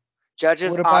count.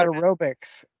 Judges. What about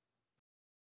aerobics?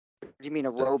 What do you mean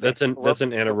aerobics? That's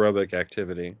an anaerobic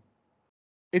activity.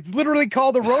 It's literally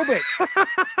called aerobics.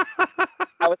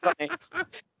 That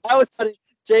was funny.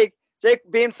 Jake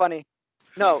being funny.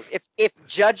 No, if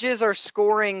judges are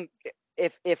scoring,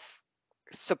 if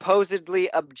supposedly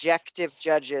objective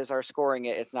judges are scoring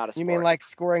it, it's not a sport. You mean like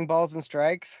scoring balls and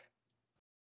strikes?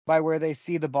 By where they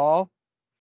see the ball?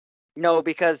 No,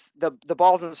 because the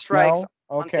balls and strikes.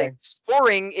 No? Okay.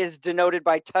 Scoring is denoted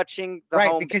by touching the home.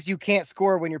 Right, because you can't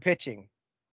score when you're pitching.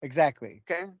 Exactly.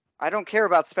 Okay. I don't care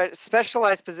about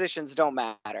specialized positions. Don't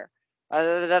matter.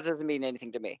 That doesn't mean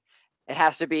anything to me. It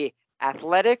has to be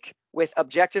athletic with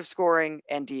objective scoring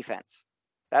and defense.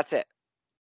 That's it.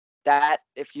 That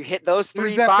if you hit those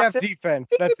three boxes, defense.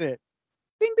 Bing, that's bing, it.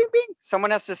 Bing, bing, bing.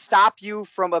 Someone has to stop you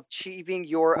from achieving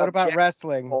your. What about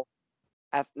wrestling?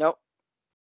 No.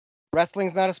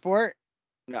 Wrestling's not a sport?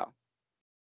 No.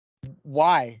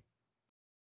 Why?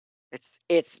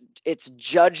 It's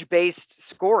judge-based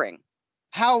scoring.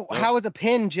 How is a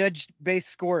pin judge-based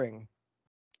scoring?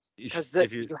 Because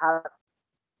you have.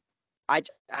 I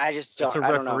just don't. It's a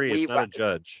referee. I don't know. It's not a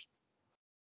judge.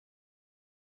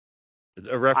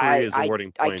 A referee is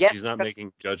awarding points. He's not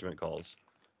making judgment calls.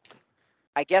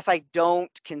 I guess I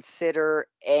don't consider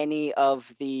any of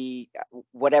the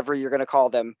whatever you're going to call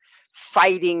them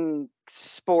fighting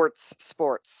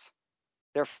sports.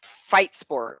 They're fight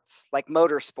sports, like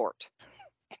motorsport.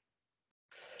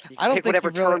 I don't think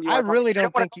I really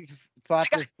don't think you thought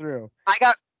this through.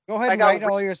 Go ahead and write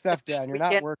all your stuff down. You're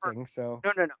not working, so.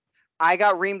 No. I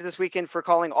got reamed this weekend for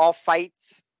calling all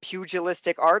fights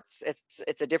pugilistic arts.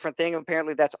 It's a different thing.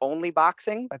 Apparently, that's only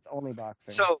boxing. That's only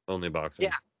boxing. So only boxing.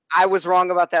 Yeah, I was wrong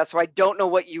about that. So I don't know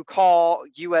what you call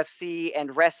UFC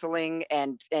and wrestling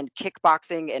and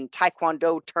kickboxing and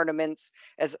taekwondo tournaments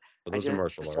as. Those are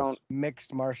martial arts.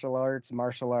 Mixed martial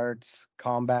arts,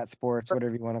 combat sports,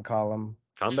 whatever you want to call them.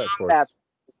 Combat sports.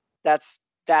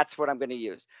 That's what I'm going to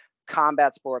use.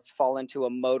 Combat sports fall into a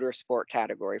motorsport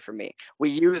category for me. We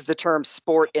use the term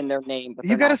sport in their name, but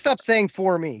you got to stop saying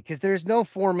for me, because there's no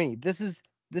for me. This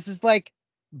is like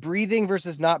breathing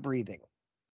versus not breathing.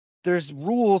 There's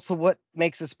rules to what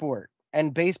makes a sport,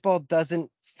 and baseball doesn't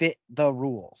fit the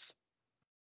rules.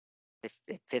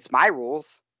 It fits my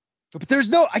rules. But there's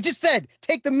no, I just said,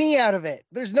 take the me out of it.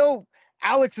 There's no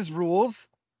Alex's rules.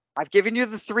 I've given you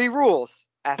the 3 rules.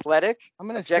 Athletic.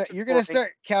 You're going to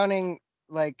start counting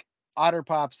like Otter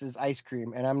Pops as ice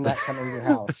cream, and I'm not coming to your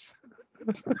house.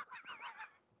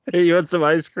 Hey, you want some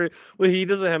ice cream? Well, he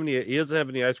doesn't have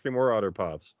any ice cream or Otter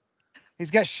Pops. He's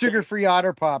got sugar-free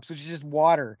Otter Pops, which is just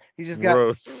water. He's just got.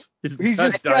 Gross. He's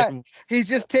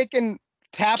just taken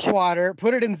tap water,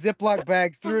 put it in Ziploc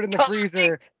bags, threw it in the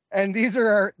freezer, and these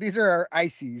are our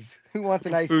ices. Who wants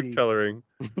an icy? Food coloring.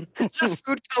 Just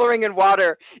food coloring and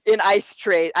water in ice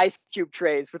cube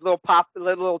trays with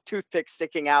little toothpicks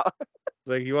sticking out.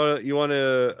 Like you want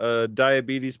a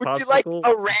diabetes popsicle? Would you like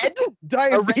a red?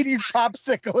 Diabetes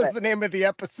popsicle is the name of the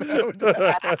episode.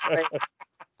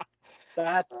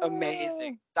 That's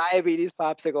amazing. Diabetes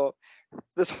popsicle.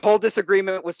 This whole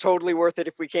disagreement was totally worth it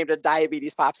if we came to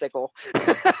diabetes popsicle.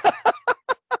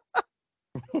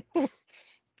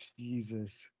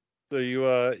 Jesus. So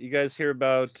you guys hear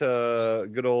about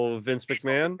good old Vince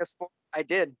McMahon? I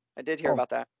did hear Oh. about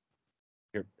that.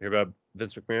 Hear about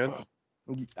Vince McMahon?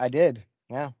 I did.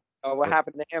 Yeah. Oh, what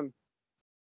happened to him?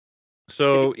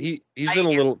 So he's in a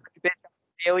little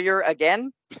Failure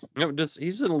again? no,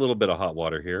 he's in a little bit of hot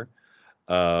water here.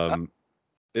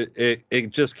 It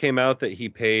just came out that he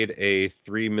paid a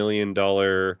 $3 million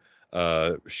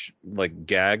like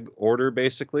gag order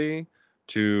basically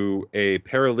to a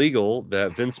paralegal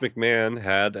that Vince McMahon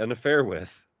had an affair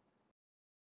with.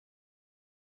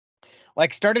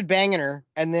 Like started banging her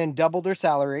and then doubled her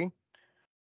salary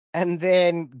and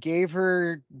then gave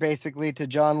her basically to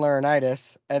John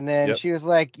Laurinaitis. And then Yep. she was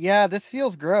like, yeah, this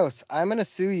feels gross. I'm going to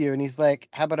sue you. And he's like,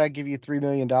 how about I give you $3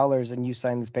 million and you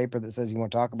sign this paper that says you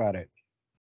won't talk about it?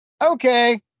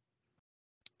 Okay.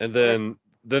 And then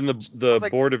the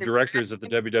board of directors of the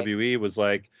WWE was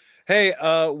like, hey,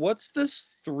 what's this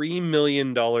 $3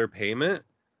 million payment?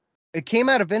 It came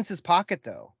out of Vince's pocket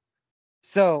though.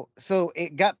 So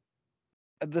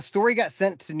the story got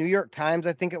sent to New York Times,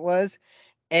 I think it was,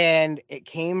 and it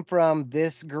came from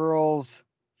this girl's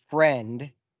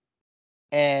friend,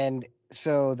 and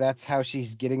so that's how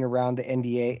she's getting around the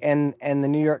NDA. And the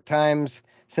New York Times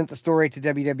sent the story to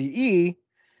WWE,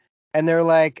 and they're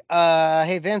like,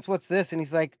 hey Vince, what's this? And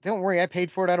he's like, don't worry, I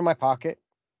paid for it out of my pocket.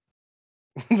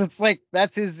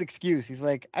 That's his excuse. He's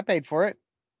like, I paid for it.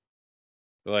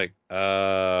 Like,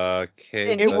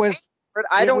 okay. It was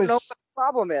I it don't was- know what the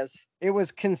problem is. It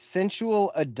was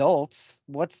consensual adults.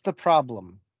 What's the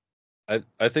problem?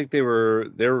 I think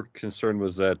their concern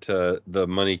was that the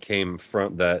money came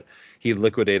from that he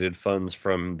liquidated funds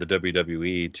from the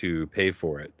WWE to pay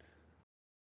for it.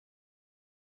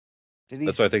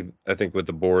 That's what I think what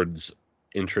the board's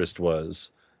interest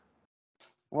was.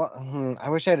 Well, I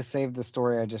wish I had saved the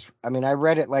story. I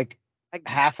read it like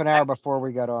half an hour before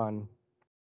we got on.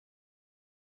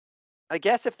 I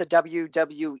guess if the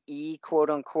WWE quote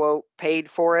unquote paid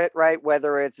for it, right?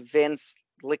 Whether it's Vince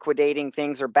liquidating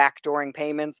things or backdooring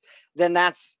payments, then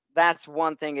that's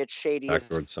one thing. It's shady as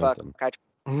Backdoored fuck. something.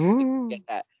 I get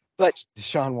that. But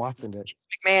Deshaun Watson did. Vince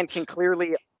McMahon can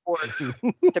clearly afford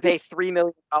to pay $3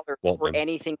 million for Waltman.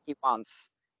 anything he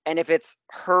wants. And if it's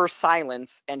her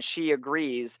silence and she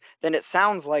agrees, then it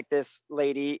sounds like this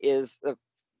lady is a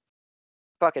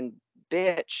fucking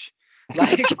bitch.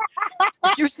 Like,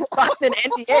 if you sign an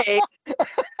NDA,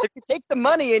 if you take the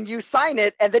money and you sign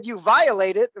it and then you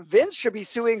violate it, Vince should be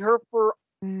suing her for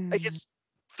his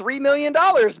 $3 million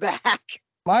back.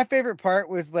 My favorite part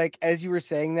was like, as you were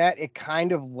saying that, it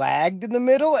kind of lagged in the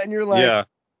middle, and you're like, Yeah.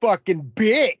 fucking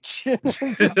bitch.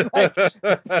 Just like,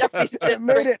 it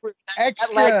made it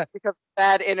extra. Like, because of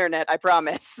bad internet, I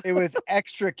promise. It was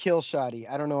extra kill shotty.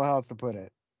 I don't know how else to put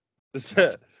it.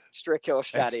 Extra kill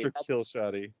shotty. Extra kill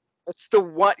shotty. It's the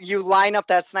one you line up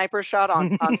that sniper shot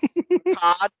on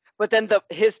Todd, but then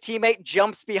his teammate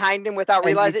jumps behind him without And you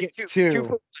realizing get two two. for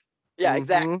one. Yeah,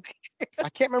 exactly. I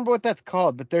can't remember what that's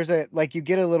called, but there's you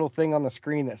get a little thing on the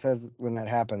screen that says when that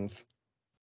happens.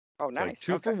 Oh, It's like nice.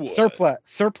 two for one.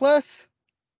 Surplus.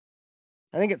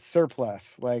 I think it's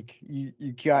surplus. Like you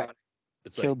got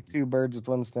It's killed like two birds with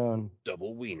one stone.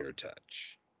 double wiener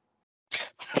touch.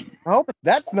 Oh,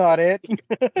 that's not it.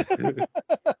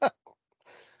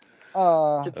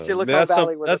 Silicon that's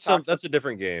Valley. where that's a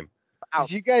different game.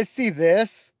 Did you guys see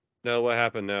this? No, what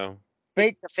happened now?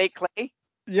 Fake, the fake Clay.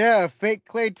 yeah, fake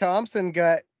Klay Thompson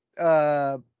got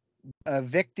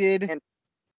evicted,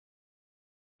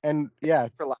 and yeah,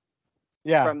 For life.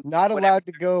 From not whatever allowed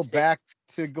to go state. back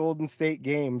to Golden State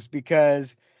games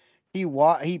because he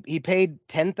paid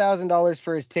 $10,000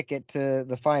 for his ticket to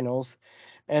the finals,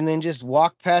 and then just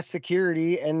walked past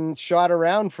security and shot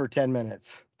around for 10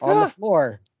 minutes on the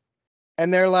floor.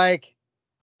 And they're like,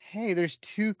 hey, there's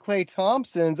two Klay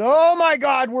Thompsons. Oh my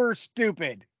God, we're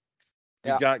stupid.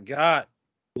 You Yeah. got.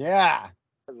 Yeah.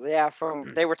 Yeah,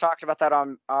 they were talking about that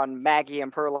on Maggie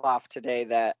and Perloff today,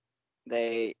 that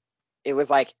it was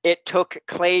like it took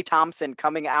Klay Thompson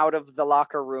coming out of the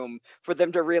locker room for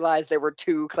them to realize there were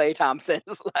two Klay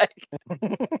Thompsons.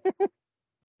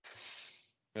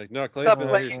 Like, no, Clay's Stop been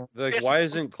playing here. Like, fist why bumps.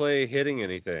 isn't Clay hitting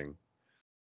anything?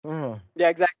 Mhm. Yeah,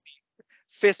 exactly.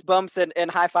 Fist bumps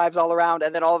and high fives all around,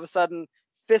 and then all of a sudden,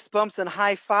 fist bumps and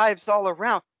high fives all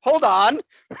around. Hold on.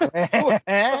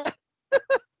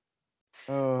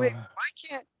 Wait,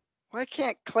 why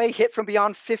can't Clay hit from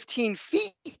beyond 15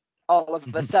 feet all of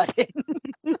a sudden?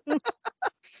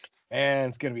 And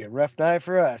it's gonna be a rough night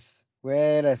for us.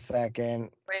 Wait a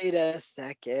second. Wait a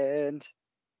second.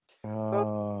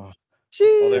 Oh,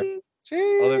 Gee.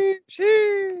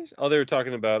 All they were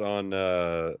talking about on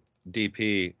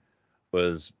DP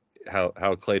was how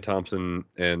Klay Thompson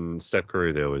and Steph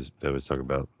Curry they always talk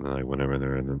about, like, whenever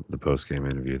they're in the post game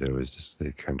interview,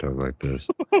 they kind of talk like this.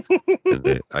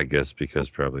 And I guess because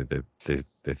probably they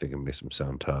think it makes them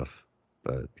sound tough,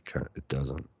 but it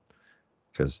doesn't,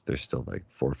 because they're still like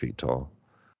 4 feet tall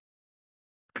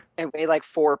and weigh like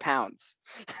 4 pounds.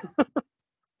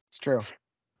 It's true.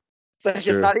 It's like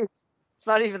it's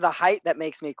not even the height that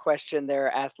makes me question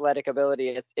their athletic ability.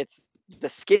 It's the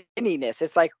skinniness.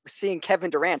 It's like seeing Kevin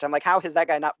Durant. I'm like, how has that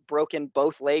guy not broken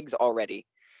both legs already?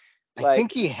 I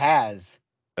think he has.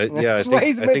 Yeah,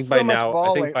 I think by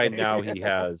now he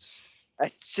has.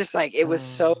 It's just like, it was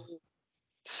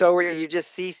so where you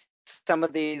just see some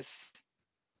of these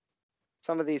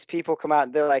people come out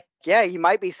and they're like, yeah, he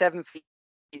might be 7 feet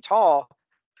tall.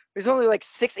 He's only like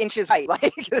 6 inches high.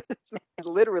 Like, this man is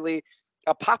literally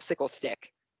a popsicle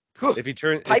stick. If he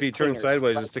turns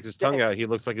sideways and sticks his tongue out, he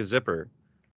looks like a zipper.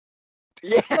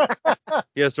 Yeah.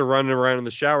 He has to run around in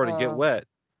the shower to get wet.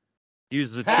 He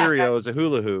uses a Cheerio as a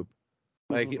hula hoop.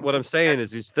 Like, what I'm saying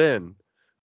is he's thin.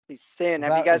 He's thin.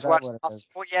 Have you guys watched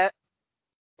Hustle yet?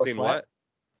 Seen what?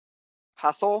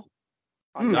 Hustle?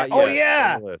 Not yet. Oh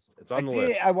yeah. It's on the list. It's on the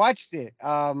list. I watched it.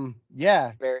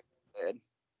 Yeah. Very good.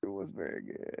 It was very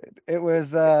good. It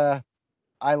was I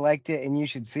liked it, and you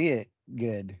should see it.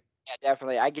 Good. Yeah,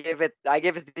 definitely. I give it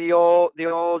the old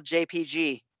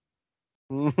JPG.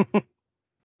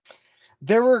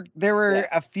 There were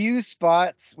a few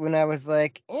spots when I was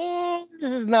like,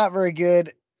 this is not very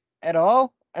good at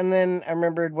all. And then I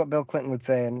remembered what Bill Clinton would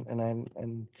say,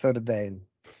 and so did they.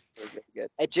 Good.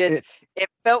 It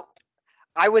felt,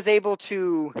 I was able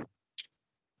to,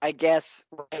 I guess,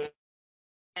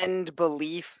 end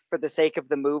belief for the sake of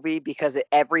the movie, because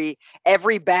every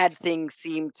bad thing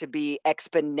seemed to be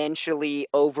exponentially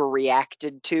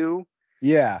overreacted to.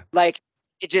 Yeah. Like,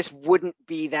 it just wouldn't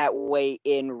be that way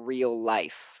in real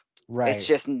life. Right. It's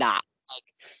just not. Like,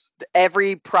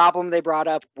 every problem they brought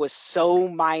up was so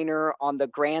minor on the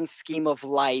grand scheme of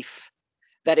life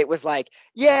that it was like,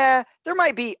 yeah, there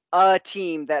might be a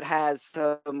team that has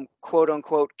some quote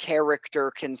unquote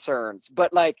character concerns,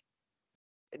 but like,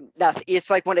 nothing. It's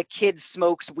like when a kid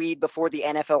smokes weed before the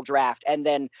NFL draft, and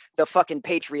then the fucking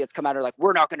Patriots come out and are like,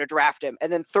 we're not going to draft him,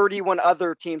 and then 31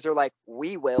 other teams are like,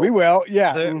 we will.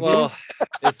 Yeah. Well,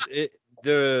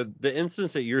 the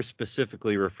instance that you're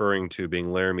specifically referring to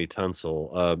being Laramie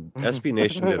Tunsil, SB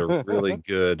Nation did a really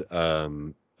good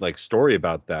like story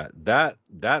about that.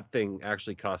 That thing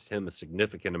actually cost him a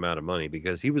significant amount of money,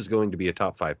 because he was going to be a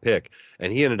top 5 pick,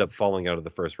 and he ended up falling out of the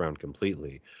first round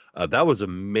completely. That was a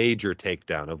major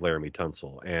takedown of Laramie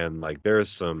Tunsil, and like, there's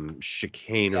some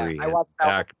chicanery. Yeah, I watched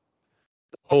that.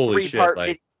 Holy shit!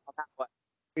 Like,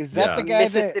 is that the guy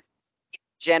Mississippi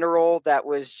General that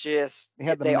was just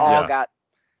they all got.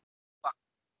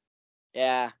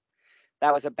 Yeah,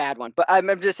 that was a bad one. But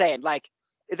I'm just saying, like,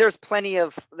 there's plenty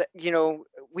of,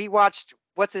 we watched,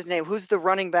 what's his name? Who's the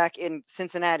running back in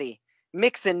Cincinnati?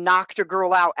 Mixon knocked a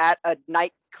girl out at a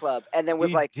nightclub and then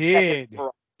was second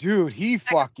overall. Dude, he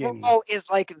fucking is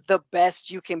like the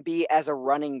best you can be as a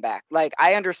running back. Like,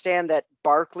 I understand that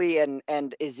Barkley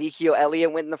and Ezekiel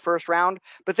Elliott went in the first round,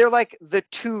 but they're like the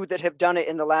two that have done it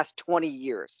in the last 20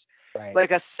 years. Right.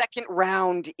 Like, a second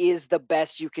round is the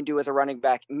best you can do as a running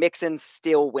back. Mixon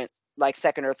still went like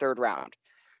second or third round.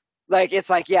 Like, it's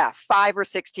like, yeah, 5 or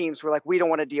 6 teams were like, we don't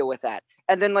want to deal with that.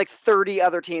 And then like 30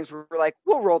 other teams were like,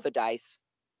 we'll roll the dice.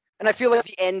 And I feel like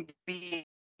the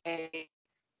NBA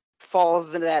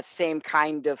falls into that same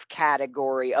kind of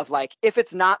category of like, if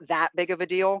it's not that big of a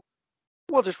deal,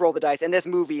 we'll just roll the dice. And this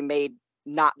movie made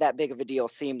not that big of a deal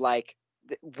seem like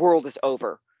the world is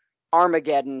over.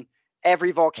 Armageddon,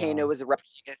 every volcano is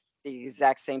erupting at the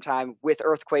exact same time with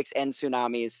earthquakes and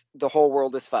tsunamis. The whole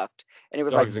world is fucked. And it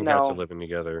was dogs like, and no. cats are living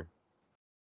together.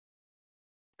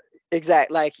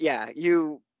 Exactly. Like, yeah,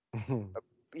 you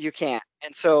can't.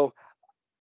 And so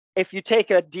if you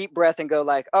take a deep breath and go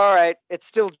like, all right, it's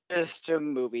still just a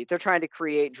movie. They're trying to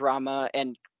create drama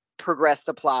and progress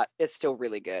the plot. It's still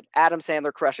really good. Adam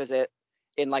Sandler crushes it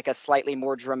in like a slightly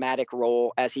more dramatic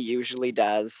role, as he usually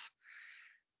does.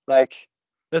 Like,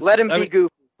 let him be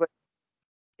goofy, but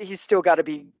he's still got to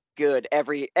be good.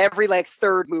 Every like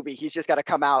third movie, he's just got to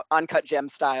come out Uncut Gem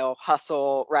style,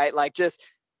 hustle, right? Like, just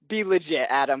be legit,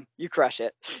 Adam. You crush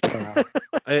it.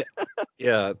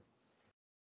 Yeah.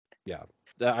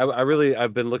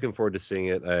 I've been looking forward to seeing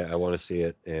it. I want to see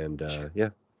it, and yeah.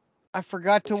 I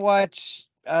forgot to watch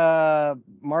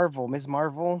Marvel, Ms.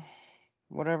 Marvel,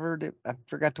 whatever. I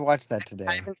forgot to watch that today.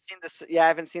 I haven't seen this. Yeah, I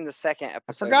haven't seen the second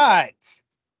episode. I forgot.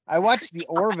 I watched the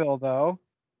Orville though.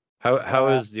 How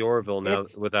Uh, is the Orville now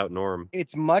it's- without Norm?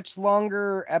 It's much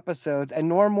longer episodes, and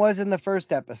Norm was in the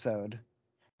first episode.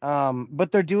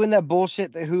 But they're doing that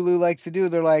bullshit that Hulu likes to do.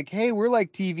 They're like, hey, we're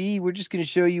like TV. We're just going to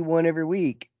show you one every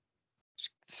week.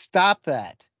 Stop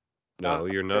that. No,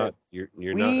 you're not. You're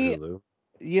not We-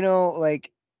 Hulu.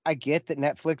 Like, I get that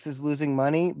Netflix is losing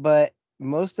money, but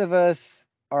most of us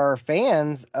are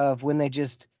fans of when they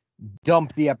just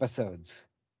dump the episodes.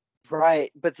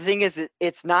 Right. But the thing is,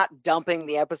 it's not dumping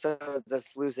the episodes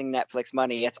that's losing Netflix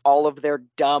money. It's all of their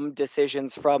dumb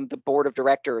decisions from the board of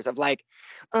directors of like,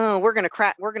 oh, we're gonna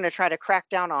try to crack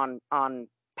down on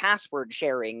password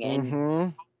sharing and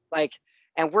Mhm. like,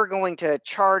 and we're going to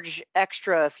charge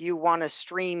extra if you want to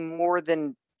stream more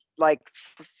than like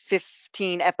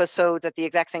 15 episodes at the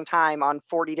exact same time on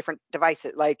 40 different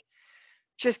devices. Like,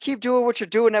 just keep doing what you're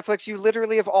doing, Netflix. You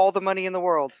literally have all the money in the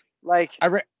world. Like,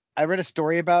 I read a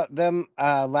story about them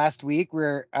last week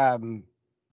where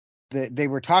they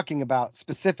were talking about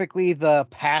specifically the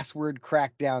password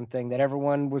crackdown thing that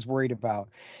everyone was worried about.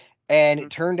 And it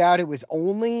turned out it was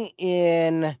only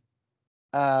in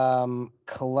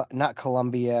not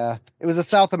Colombia. It was a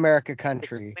South America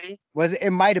country.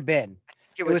 It might have been.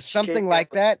 It was something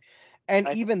like that. And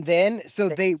even then, so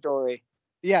they story.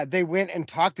 Yeah, they went and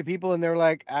talked to people and they were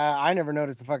like, I never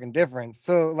noticed the fucking difference.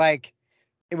 So like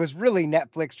it was really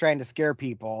Netflix trying to scare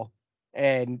people,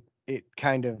 and it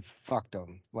kind of fucked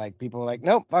them. Like people were like,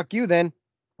 nope, fuck you then.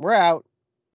 We're out.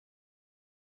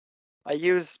 I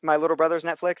use my little brother's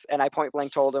Netflix, and I point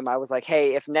blank told him, I was like,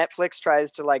 hey, if Netflix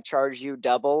tries to like charge you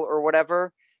double or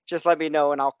whatever, just let me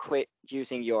know and I'll quit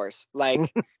using yours.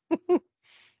 Like,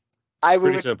 I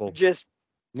Pretty would simple. just,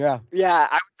 Yeah.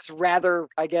 I would just rather,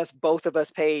 I guess, both of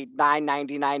us pay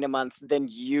 $9.99 a month than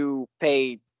you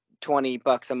pay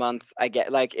 $20 a month. I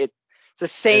get like it's the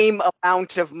same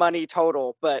amount of money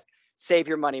total, but save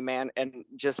your money, man, and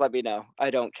just let me know.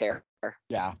 I don't care.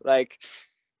 Yeah. Like,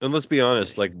 And let's be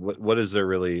honest, like what is there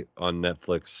really on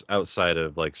Netflix outside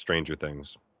of like Stranger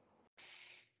Things?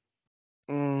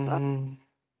 Mhm.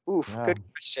 oof, Wow. good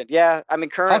question. Yeah, I mean,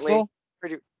 currently, Hustle.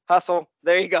 Hustle.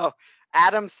 There you go.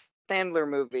 Adam Sandler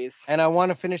movies. And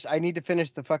I need to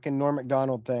finish the fucking Norm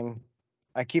Macdonald thing.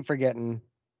 I keep forgetting.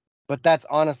 But that's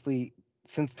honestly,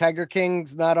 since Tiger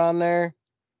King's not on there,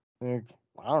 I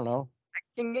don't know.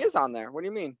 King is on there. What do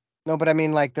you mean? No, but I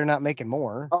mean, like, they're not making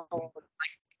more. Oh, like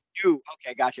you.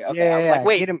 Okay, gotcha. Okay, Yeah, I was yeah, like,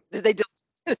 wait, get him- did they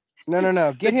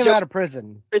No. Get him Joe- out of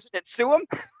prison. prison and sue him?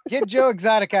 Get Joe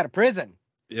Exotic out of prison.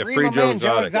 Yeah, Free free my Joe man, Joe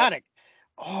Exotic. Exotic.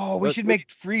 Oh, we Let's- should make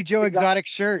free Joe Exotic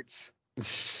shirts.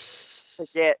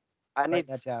 Forget. I Write need.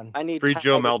 that down. I need Free Joe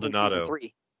Tiger King Maldonado. season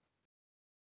 3.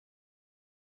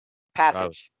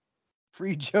 Passage.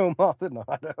 Free Joe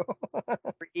Maldonado.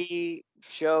 Free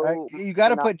Joe. You got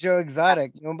to Maldonado. put Joe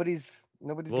Exotic. Nobody's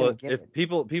Well, gonna get if it.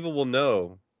 people will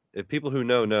know, if people who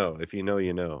know, if you know,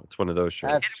 you know. It's one of those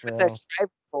shows. That's Hit it true. with the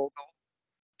Schreiber-Vogel.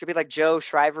 Could be like Joe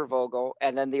Schreiber-Vogel,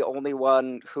 and then the only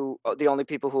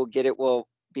people who will get it will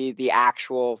be the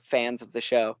actual fans of the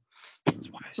show. That's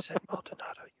why I said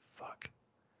Maldonado. You fuck.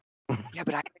 Yeah,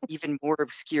 but I'm even more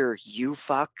obscure. You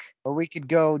fuck. Or we could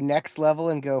go next level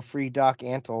and go free Doc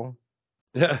Antle.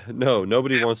 Yeah, no,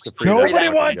 nobody wants to free that Nobody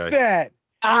fucking wants guy. that.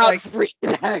 Ah, Like- free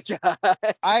that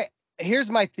guy. Here's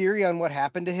my theory on what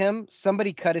happened to him.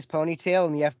 Somebody cut his ponytail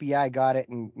and the FBI got it,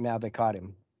 and now they caught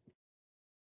him.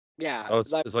 Yeah. Oh,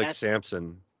 it's like that's-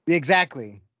 Samson.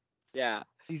 Exactly. Yeah.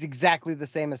 He's exactly the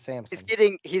same as Samson.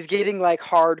 He's getting like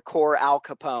hardcore Al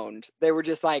Capone. They were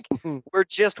just like, we're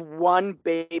just one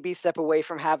baby step away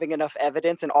from having enough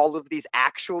evidence and all of these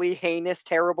actually heinous,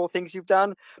 terrible things you've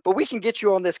done, but we can get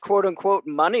you on this quote unquote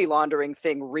money laundering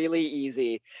thing really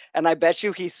easy. And I bet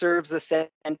you he serves a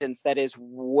sentence that is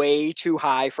way too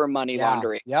high for money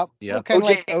laundering. Yep. Yep. Kind of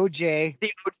like OJ. OJ.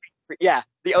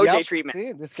 The OJ Yep. treatment.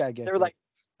 See, this guy gets They were it. like,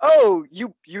 oh,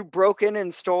 you broke in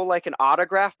and stole like an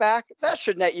autograph back? That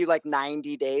should net you like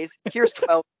 90 days. Here's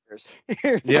 12 years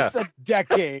Here's Yeah. a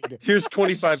decade. Here's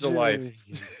 25 to life.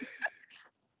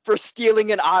 for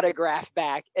stealing an autograph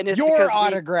back. And it's Your because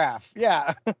autograph.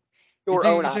 Yeah. your you think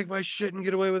own you can autograph. take my shit and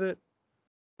get away with it?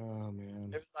 Oh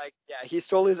man. It was like, yeah, he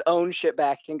stole his own shit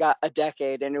back and got a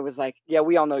decade. And it was like, yeah,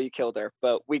 we all know you killed her,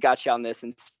 but we got you on this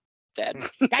instead.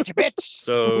 Gotcha, bitch.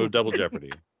 So double jeopardy.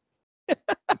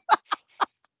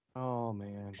 Oh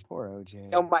man, poor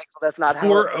OJ. No, Michael, that's not how.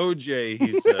 Poor OJ,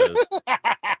 he says.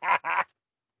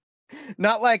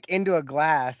 Not like into a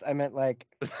glass. I meant like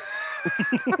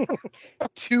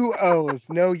 2 O's,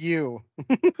 no U.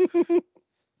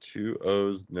 2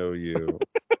 O's, no U.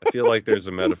 I feel like there's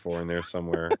a metaphor in there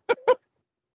somewhere.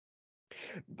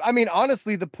 I mean,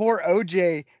 honestly, the poor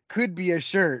OJ could be a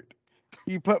shirt.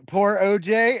 You put poor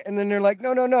OJ, and then they're like,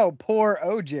 no, poor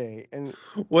OJ. And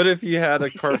What if you had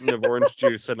a carton of orange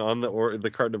juice and on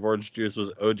the carton of orange juice was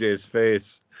OJ's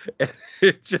face? And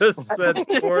it just said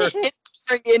poor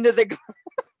into the.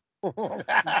 poor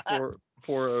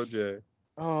OJ.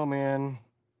 oh man.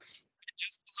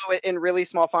 Just below it in really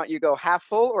small font, you go half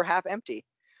full or half empty.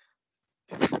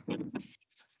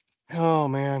 Oh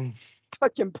man.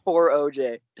 Fucking poor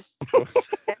OJ.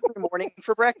 Every morning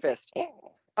for breakfast.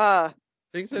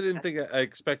 Things I didn't think I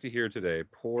expect to hear today.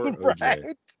 Poor OJ.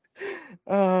 Right?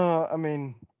 I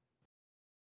mean,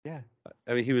 yeah.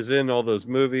 I mean, he was in all those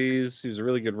movies. He was a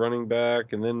really good running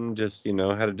back, and then just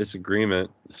had a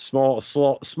disagreement, small,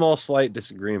 slight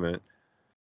disagreement.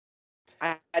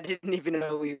 I didn't even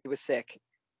know he was sick.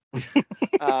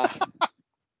 Okay.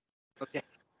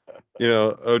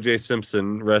 OJ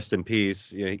Simpson, rest in peace.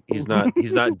 He's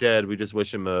not dead. We just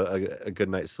wish him a good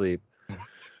night's sleep.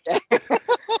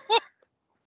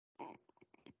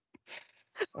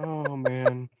 Oh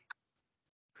man.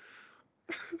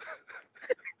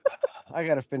 I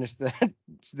gotta finish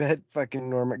that fucking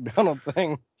Norm Macdonald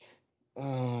thing.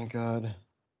 Oh my god.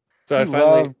 So I He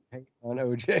finally loved hanging on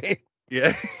OJ.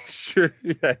 Yeah, sure.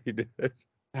 Yeah, he did.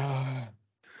 Ah.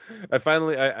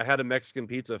 I had a Mexican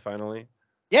pizza finally.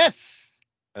 Yes.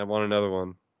 I want another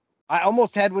one. I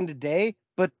almost had one today,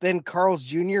 but then Carl's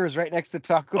Jr. was right next to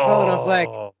Taco Bell, and I was like,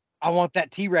 I want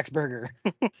that T-Rex burger.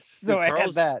 So Dude, I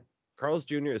had that. Carl's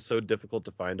Jr. is so difficult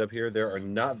to find up here. There are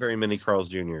not very many Carl's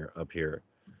Jr. up here,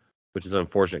 which is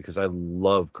unfortunate because I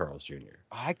love Carl's Jr.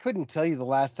 I couldn't tell you the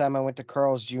last time I went to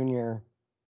Carl's Jr.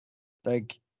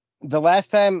 Like the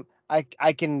last time I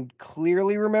can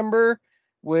clearly remember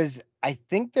was I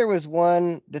think there was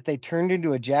one that they turned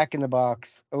into a Jack in the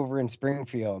Box over in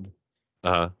Springfield.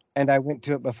 Uh-huh. And I went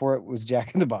to it before it was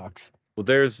Jack in the Box. Well,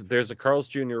 there's a Carl's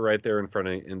Jr. right there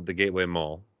in the Gateway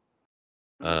Mall.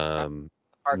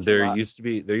 There used to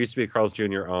be a Carl's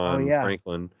Jr. on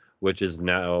Franklin, which is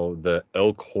now the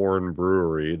Elkhorn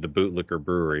Brewery, the Bootlicker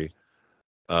Brewery.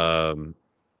 Then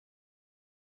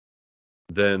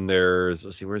there's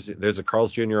there's a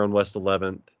Carl's Jr. on West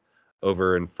 11th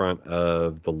over in front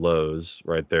of the Lowe's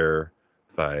right there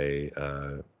by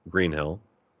Green Hill.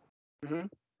 Mm-hmm.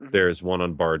 Mm-hmm. There's one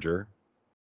on Barger.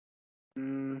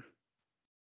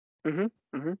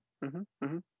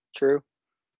 True.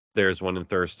 There's one in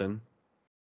Thurston.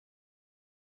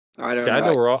 I don't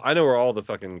know. I know where all the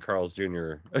fucking Carl's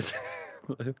Jr. This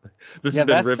has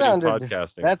been riveting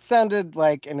podcasting. That sounded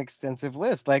like an extensive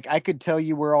list. Like I could tell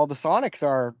you where all the Sonics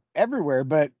are everywhere,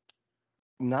 but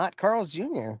not Carl's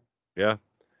Jr. Yeah.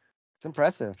 It's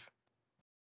impressive.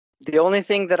 The only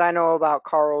thing that I know about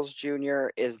Carl's Jr.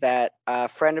 is that a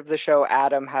friend of the show,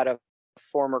 Adam, had a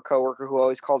former coworker who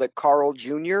always called it Carl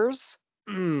Jr.'s.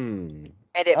 And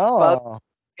it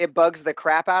bugs the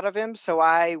crap out of him, so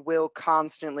I will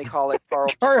constantly call it Carl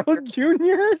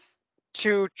Jr.'s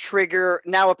to trigger.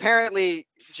 Now, apparently,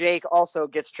 Jake also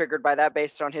gets triggered by that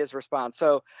based on his response.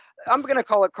 So I'm going to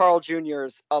call it Carl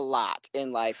Jr.'s a lot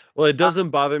in life. Well, it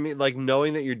doesn't bother me. Like,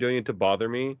 knowing that you're doing it to bother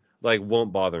me, like,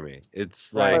 won't bother me.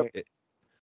 It's like,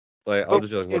 I'll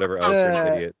just be like, whatever, else, you're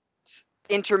an idiot.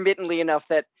 Intermittently enough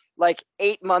that, like,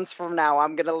 8 months from now,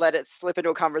 I'm going to let it slip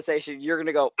into a conversation. You're going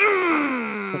to go,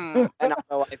 and I'll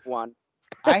know I've won.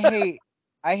 I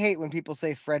hate when people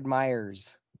say Fred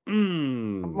Myers.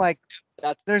 I'm like,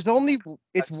 it's one.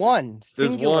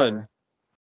 There's one.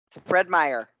 It's Fred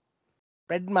Meyer.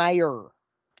 Fred Meyer.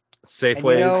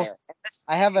 Safeways.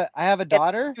 I have a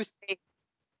daughter.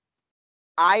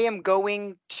 I am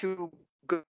going to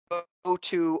go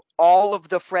to all of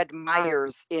the Fred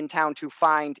Meyers in town to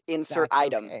find insert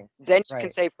item. Okay. Then you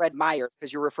can say Fred Myers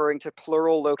because you're referring to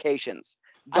plural locations.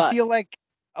 But I feel like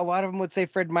a lot of them would say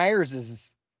Fred Myers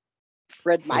is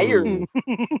Fred Myers.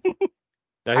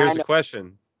 Now here's a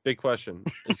question. Big question.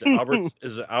 Is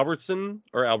it Albertson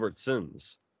or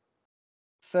Albertsons?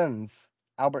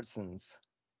 Albertsons.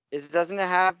 Doesn't it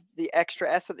have the extra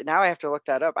S? Now I have to look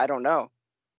that up. I don't know.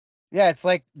 Yeah, it's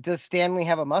like, does Stanley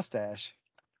have a mustache?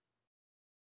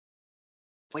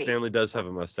 Wait. Stanley does have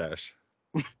a mustache.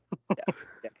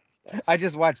 I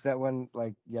just watched that one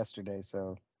like yesterday,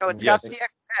 so. Oh, it's got the extra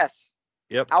S.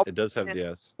 Yep, Albertson. It does have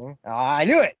the S. I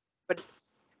knew it.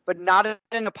 But not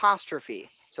an apostrophe,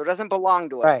 so it doesn't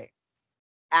belong to it. Right.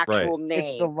 Actual name.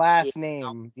 It's the last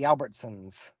name, the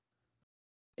Albertsons.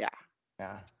 Yeah.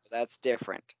 Yeah. That's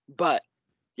different. But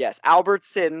yes,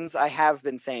 Albertsons, I have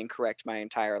been saying correct my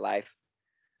entire life.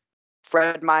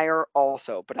 Fred Meyer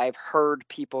also, but I've heard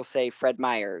people say Fred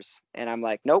Myers, and I'm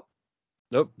like, nope.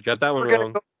 Nope, got that one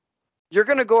wrong. You're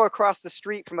gonna go across the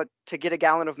street to get a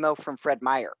gallon of milk from Fred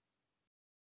Meyer.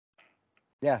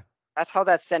 Yeah. That's how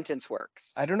that sentence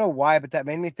works. I don't know why, but that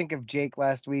made me think of Jake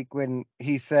last week when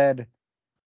he said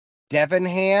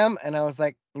Devonham, and I was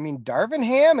like, "You mean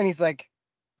Darvinham?" And he's like,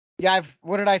 "Yeah,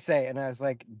 what did I say?" And I was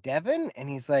like, "Devon," and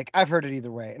he's like, "I've heard it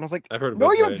either way." And I was like, I've heard it "No,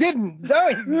 both you ways. didn't.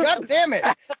 No, God damn it."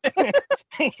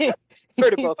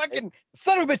 Heard it You both fucking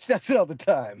son of a bitch does it all the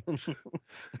time.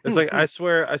 It's like I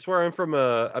swear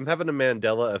I'm having a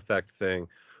Mandela effect thing.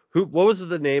 What was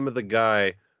the name of the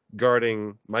guy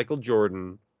guarding Michael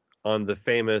Jordan on the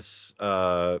famous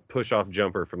push off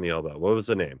jumper from the elbow? What was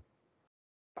the name?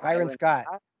 Byron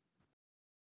Scott.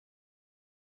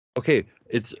 Okay,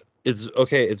 it's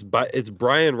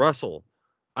Brian Russell.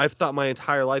 I've thought my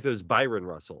entire life it was Byron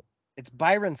Russell. It's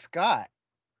Byron Scott.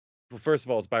 Well, first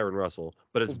of all, it's Byron Russell,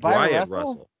 but it's Is Byron Brian Russell?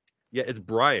 Russell. Yeah, it's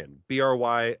Brian.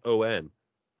 Bryon.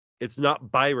 It's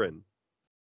not Byron.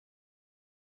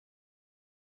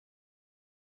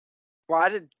 Why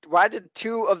did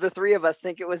two of the three of us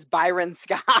think it was Byron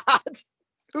Scott?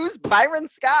 Who's Byron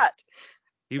Scott?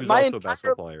 He was My also a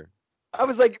basketball player. I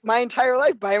was like, my entire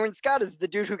life, Byron Scott is the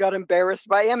dude who got embarrassed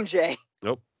by MJ.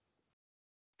 Nope.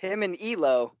 Him and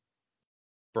Elo.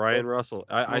 Brian Russell.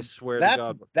 I swear to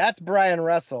God. That's Brian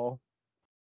Russell.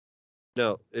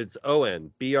 No, it's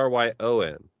Owen.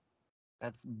 Bryon.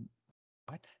 That's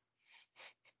what?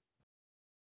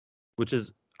 Which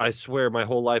is, I swear, my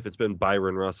whole life it's been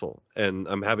Byron Russell, and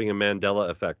I'm having a Mandela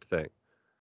effect thing.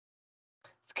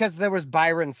 It's because there was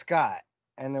Byron Scott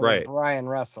and there Right. was Brian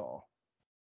Russell.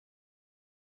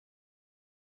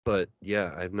 But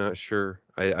yeah, I'm not sure.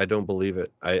 I don't believe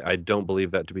it. I don't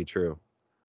believe that to be true.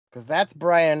 Because that's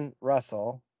Brian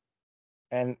Russell,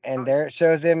 and there it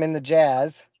shows him in the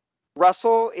Jazz.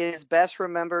 Russell is best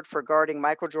remembered for guarding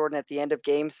Michael Jordan at the end of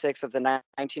Game 6 of the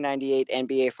 1998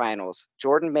 NBA Finals.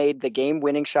 Jordan made the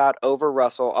game-winning shot over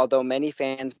Russell, although many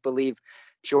fans believe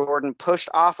Jordan pushed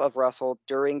off of Russell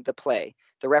during the play.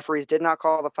 The referees did not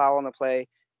call the foul on the play,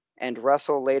 and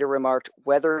Russell later remarked,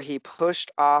 whether he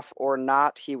pushed off or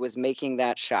not, he was making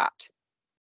that shot.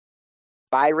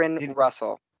 Byron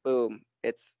Russell. Boom.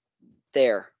 It's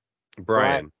there.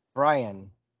 Brian.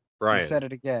 You said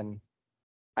it again.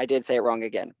 I did say it wrong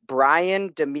again.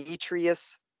 Brian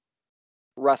Demetrius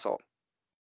Russell.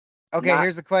 Okay,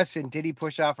 here's the question. Did he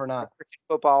push off or not?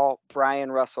 Football,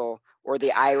 Brian Russell, or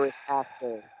the Irish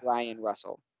actor, Brian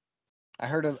Russell. I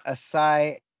heard a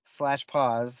sigh/pause.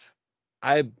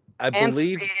 I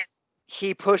believe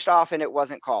he pushed off and it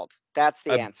wasn't called. That's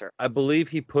the answer. I believe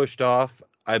he pushed off.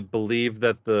 I believe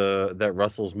that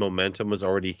Russell's momentum was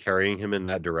already carrying him in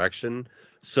that direction.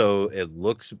 So it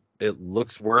looks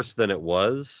worse than it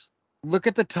was. Look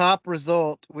at the top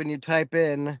result when you type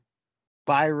in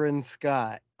Byron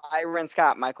Scott. Byron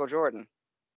Scott, Michael Jordan.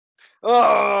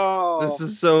 Oh, this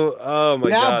is so. Oh my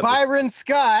God! Now Byron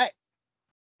Scott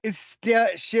is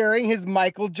sharing his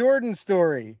Michael Jordan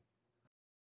story.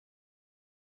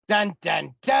 Dun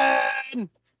dun dun.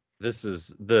 This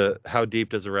is how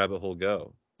deep does a rabbit hole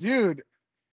go? Dude,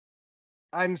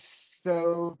 I'm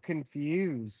so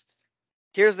confused.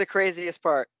 Here's the craziest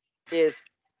part is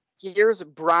here's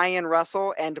Brian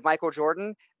Russell and Michael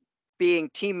Jordan being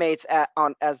teammates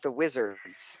as the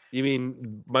Wizards. You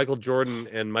mean Michael Jordan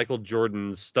and Michael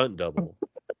Jordan's stunt double?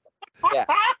 Yeah,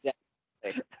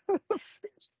 exactly.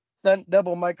 Stunt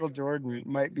double Michael Jordan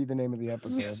might be the name of the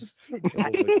episode.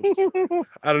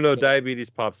 I don't know. Diabetes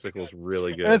Popsicle is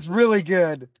really good. It's really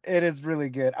good. It is really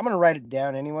good. I'm going to write it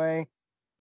down anyway.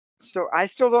 So I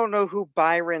still don't know who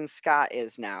Byron Scott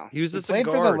is now. He was just played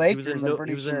a guard. for the Lakers,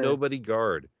 he was a nobody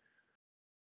guard.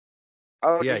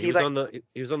 Oh yeah, he was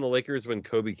on the Lakers when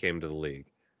Kobe came to the league.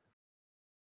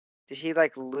 Did he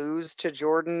lose to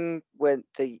Jordan when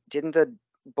didn't the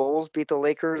Bulls beat the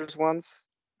Lakers once?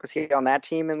 Was he on that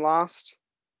team and lost?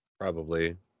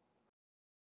 Probably.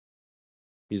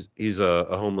 He's a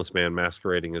homeless man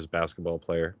masquerading as basketball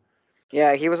player.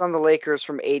 Yeah, he was on the Lakers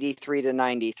from 83 to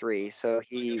 93, so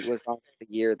he was on the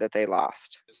year that they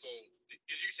lost. So, did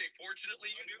you say fortunately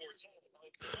you knew?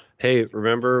 Hey,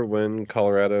 remember when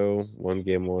Colorado won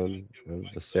Game 1 of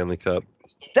the Stanley Cup?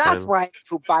 That's why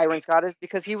who Byron Scott is,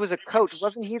 because he was a coach.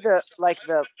 Wasn't he the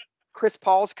Chris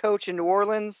Paul's coach in New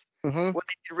Orleans? Mm-hmm. When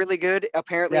they did really good,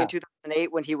 apparently in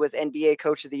 2008 when he was NBA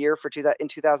Coach of the Year in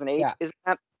 2008. Yeah. Isn't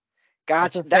that?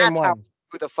 Gotcha. That's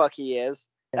who the fuck he is.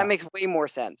 Yeah. That makes way more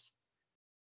sense.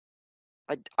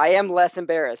 I am less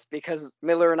embarrassed because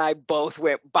Miller and I both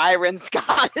went, Byron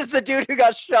Scott is the dude who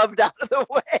got shoved out of the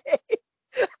way.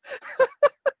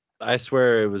 I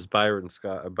swear it was Byron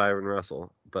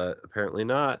Russell, but apparently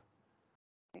not.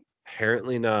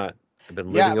 Apparently not. I've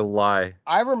been living a lie.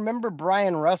 I remember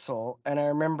Brian Russell, and I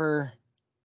remember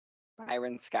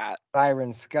Byron Scott.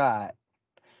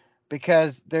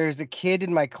 because there's a kid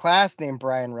in my class named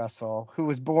Brian Russell who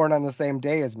was born on the same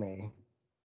day as me.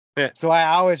 Yeah. So I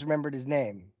always remembered his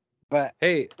name. But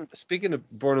Hey, speaking of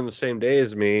born on the same day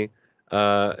as me,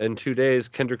 in 2 days,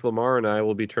 Kendrick Lamar and I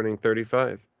will be turning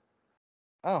 35.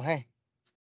 oh, hey.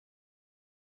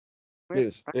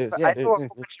 News. News. Yeah, know a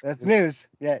news. bunch of That's news.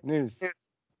 Yeah, news. I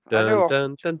know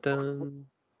Dun, a dun, dun, dun.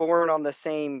 born on the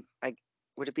same, like,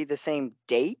 would it be the same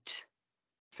date?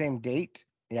 Same date.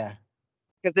 Yeah.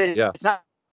 Because Yeah. it's not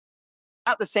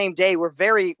the same day. We're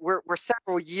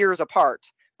several years apart.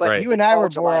 But Right. You and it's I all were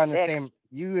July born on the 6th. same.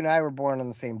 You and I were born on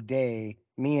the same day.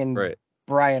 Me and Right.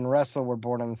 Brian Russell were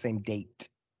born on the same date.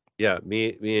 Yeah.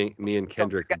 Me and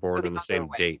Kendrick were we got born the on the other same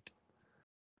way. date.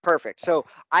 Perfect. So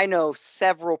I know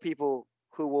several people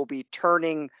who will be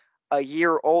turning a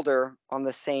year older at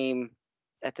the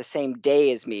same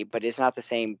day as me, but it's not the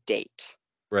same date.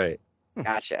 Right.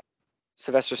 Gotcha.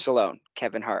 Sylvester Stallone,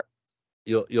 Kevin Hart.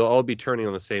 You'll all be turning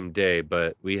on the same day,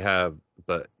 but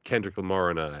Kendrick Lamar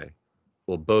and I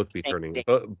will both be Same turning. day.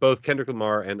 Both Kendrick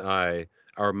Lamar and I,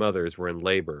 our mothers were in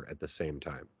labor at the same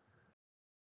time.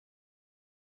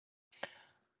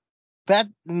 That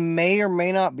may or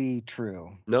may not be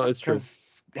true. No, it's true.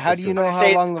 Because how It's do you true. know how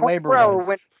Say long the 24 labor hour was?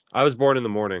 win- I was born in the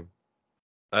morning.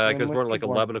 I When was was born at he like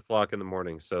born? 11 o'clock in the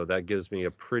morning, so that gives me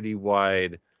a pretty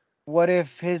wide. What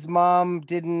if his mom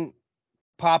didn't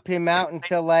pop him out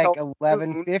until like Until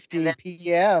noon, 11:50 and then-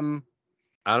 p.m.?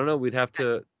 I don't know. We'd have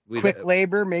to. Quick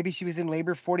labor. Maybe she was in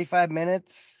labor 45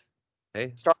 minutes.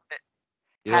 Hey, Start it.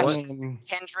 you know I what? mean,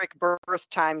 Kendrick birth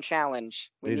time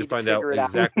challenge. We need to find out figure it out.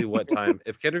 exactly what time.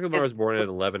 If Kendrick Lamar was born at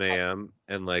 11 a.m.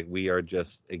 and like we are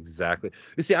just exactly.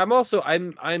 You see, I'm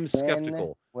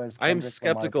skeptical. was I'm Kendrick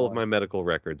skeptical Lamar of my medical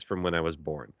records from when I was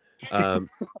born,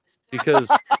 because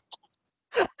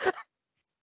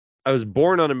I was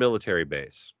born on a military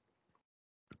base,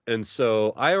 and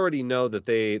so I already know that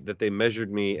they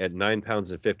measured me at 9 pounds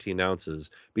and 15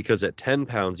 ounces, because at 10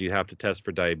 pounds you have to test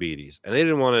for diabetes, and they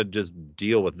didn't want to just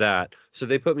deal with that, so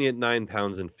they put me at 9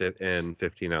 pounds and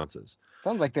 15 ounces.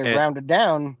 Sounds like they And- rounded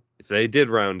down. So they did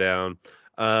round down.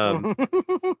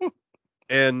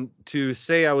 And to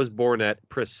say I was born at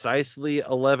precisely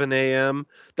 11 a.m.,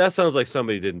 that sounds like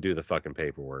somebody didn't do the fucking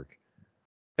paperwork.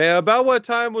 Hey, about what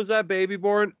time was that baby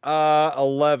born?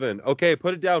 11. Okay,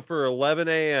 put it down for 11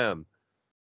 a.m.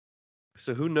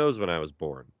 So who knows when I was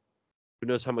born? Who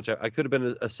knows how much I could have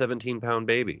been a 17-pound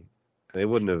baby. They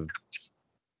wouldn't have.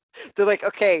 They're like,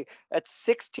 okay, at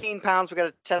 16 pounds, we got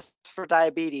to test for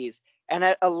diabetes. And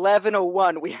at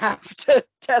 11:01, we have to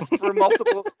test for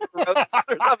multiple sclerosis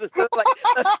or something. So like,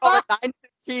 let's call it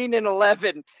 9:15 and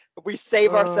 11. We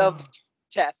save ourselves two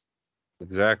tests.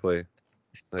 Exactly.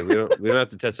 Like we don't have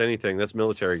to test anything. That's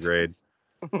military grade.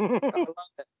 I love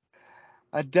it.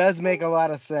 It does make a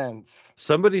lot of sense.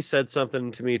 Somebody said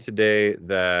something to me today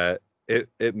that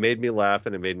it made me laugh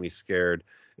and it made me scared.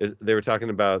 They were talking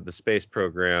about the space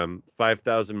program,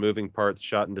 5,000 moving parts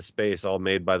shot into space, all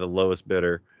made by the lowest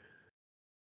bidder.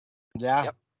 Yeah.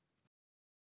 Yep.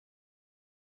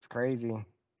 It's crazy.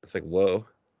 It's like, whoa.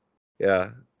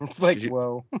 Yeah. It's like, Shoot-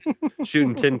 whoa.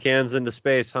 Shooting tin cans into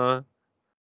space, huh?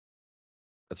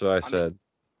 That's what I said.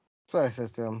 That's what I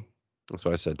said to him. That's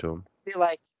what I said to him.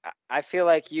 I feel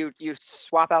like you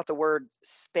swap out the word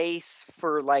space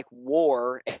for like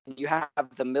war, and you have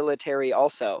the military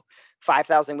also.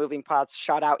 5,000 moving parts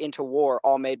shot out into war,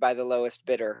 all made by the lowest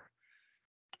bidder.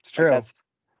 It's true. Like It's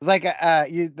like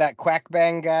that Quack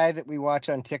Bang guy that we watch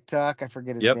on TikTok. I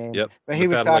forget his name. Yep. But The he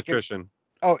was fat talking. electrician.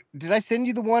 Oh, did I send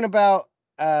you the one about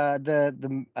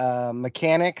the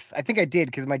mechanics? I think I did,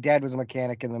 because my dad was a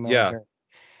mechanic in the Yeah. military.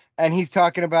 And he's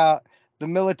talking about the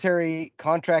military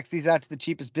contracts these out to the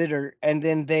cheapest bidder, and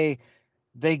then they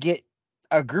get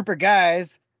a group of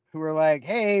guys who are like,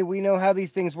 hey, we know how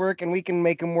these things work, and we can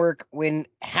make them work when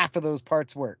half of those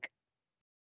parts work.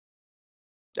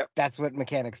 Yep. That's what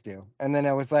mechanics do. And then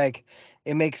I was like,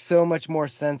 it makes so much more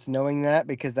sense knowing that,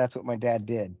 because that's what my dad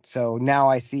did. So now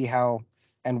I see how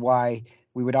and why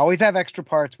we would always have extra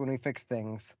parts when we fix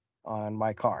things on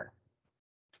my car.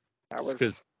 That Just was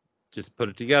 'cause- Just put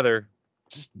it together.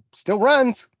 Just still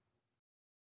runs.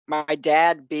 my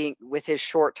dad, being with his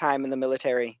short time in the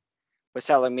military, was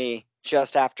telling me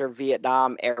just after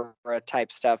Vietnam era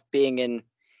type stuff, being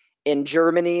in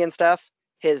Germany and stuff,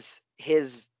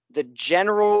 the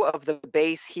general of the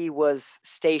base he was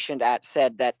stationed at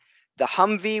said that the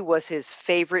Humvee was his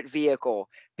favorite vehicle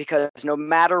because no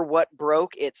matter what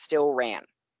broke, it still ran.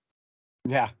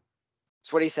 Yeah.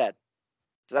 That's what he said.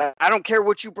 I don't care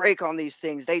what you break on these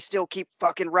things, they still keep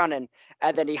fucking running.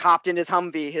 And then he hopped in his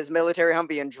Humvee, his military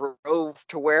Humvee, and drove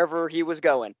to wherever he was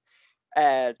going.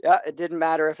 And it didn't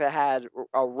matter if it had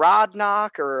a rod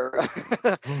knock or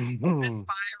a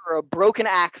misfire or a broken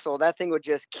axle. That thing would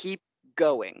just keep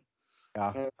going. Yeah.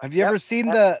 And it's like, Have you ever seen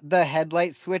the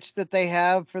headlight switch that they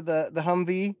have for the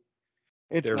Humvee?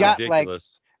 It's They're got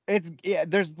ridiculous.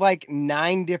 there's like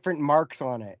 9 different marks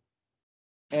on it,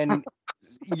 and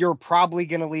you're probably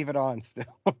gonna leave it on still.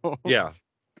 Yeah.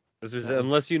 This is,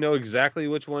 unless you know exactly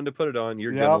which one to put it on,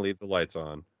 you're Yep. gonna leave the lights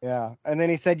on. Yeah, and then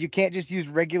he said you can't just use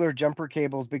regular jumper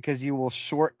cables because you will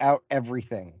short out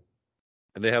everything.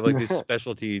 And they have like these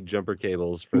specialty jumper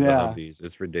cables for Yeah. the Humvees.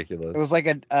 It's ridiculous. It was like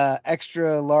a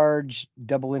extra large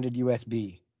double-ended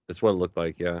USB. That's what it looked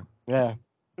like. Yeah. Yeah,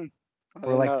 I or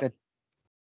didn't like know- the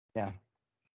yeah.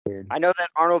 Weird. I know that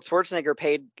Arnold Schwarzenegger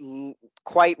paid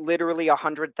quite literally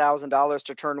 $100,000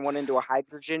 to turn one into a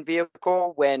hydrogen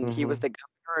vehicle when he was the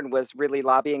governor and was really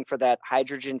lobbying for that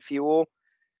hydrogen fuel.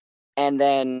 And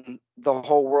then the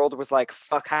whole world was like,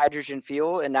 fuck hydrogen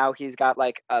fuel. And now he's got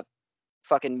like a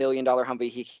fucking $1 million Humvee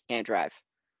he can't drive.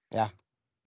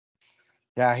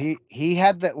 Yeah, he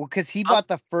had that because he bought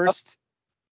the first.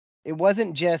 It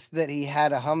wasn't just that he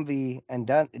had a Humvee and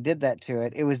did that to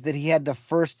it. It was that he had the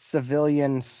first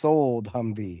civilian sold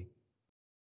Humvee.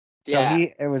 So Yeah.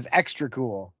 it was extra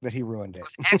cool that he ruined It it.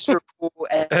 was extra cool.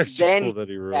 And Extra then cool that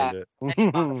he ruined it. he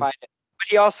modified it. But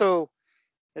he also,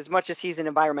 as much as he's an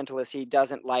environmentalist, he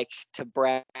doesn't like to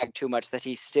brag too much that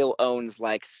he still owns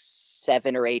like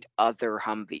 7 or 8 other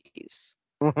Humvees.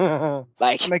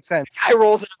 Like, Makes sense. guy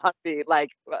rolls in a Humvee like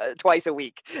twice a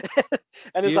week.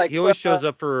 And it's He, like, he always shows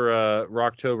up for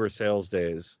Rocktober sales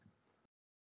days.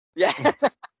 Yeah.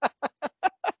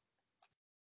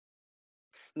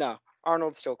 No,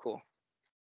 Arnold's still cool.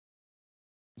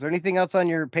 Is there anything else on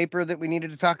your paper that we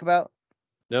needed to talk about?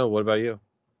 No, what about you?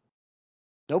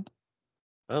 Nope.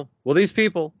 Oh, well, these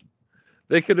people,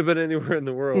 they could have been anywhere in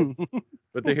the world,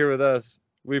 but they're here with us.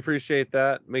 We appreciate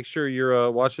that. Make sure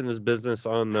you're watching this business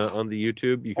on the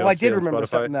YouTube. You can Oh, I see it did on remember Spotify.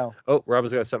 something though. Oh,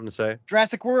 Robin's got something to say.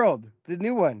 Jurassic World, the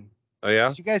new one. Oh yeah?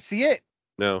 Did you guys see it?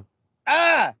 No.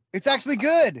 It's actually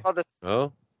good. Oh, this,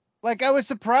 Oh, Like I was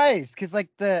surprised because like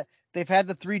they've had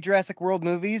the 3 Jurassic World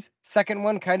movies. Second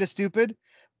one kind of stupid,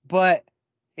 but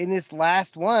in this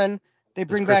last one they does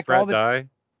bring Chris back Pratt all the die?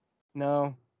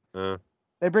 no. Uh,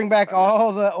 They bring back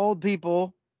all the old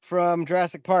people from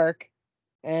Jurassic Park,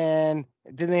 and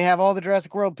then they have all the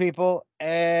Jurassic World people,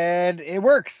 and it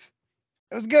works.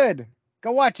 It was good.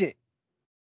 Go watch it.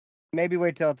 Maybe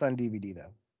wait till it's on DVD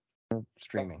though.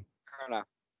 Streaming. I don't know.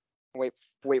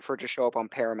 Wait for it to show up on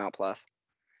Paramount Plus.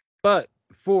 but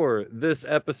for this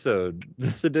episode,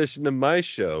 this edition of my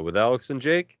show with Alex and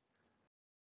Jake,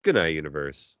 good night,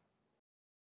 universe.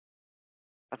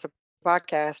 That's a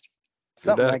podcast.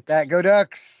 Something like that. Go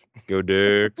Ducks. Go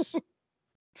Dicks.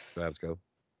 Let's go.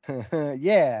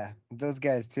 Yeah, those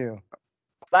guys too.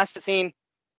 Last scene.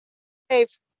 Wave.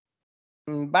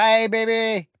 Bye,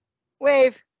 baby.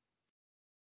 Wave.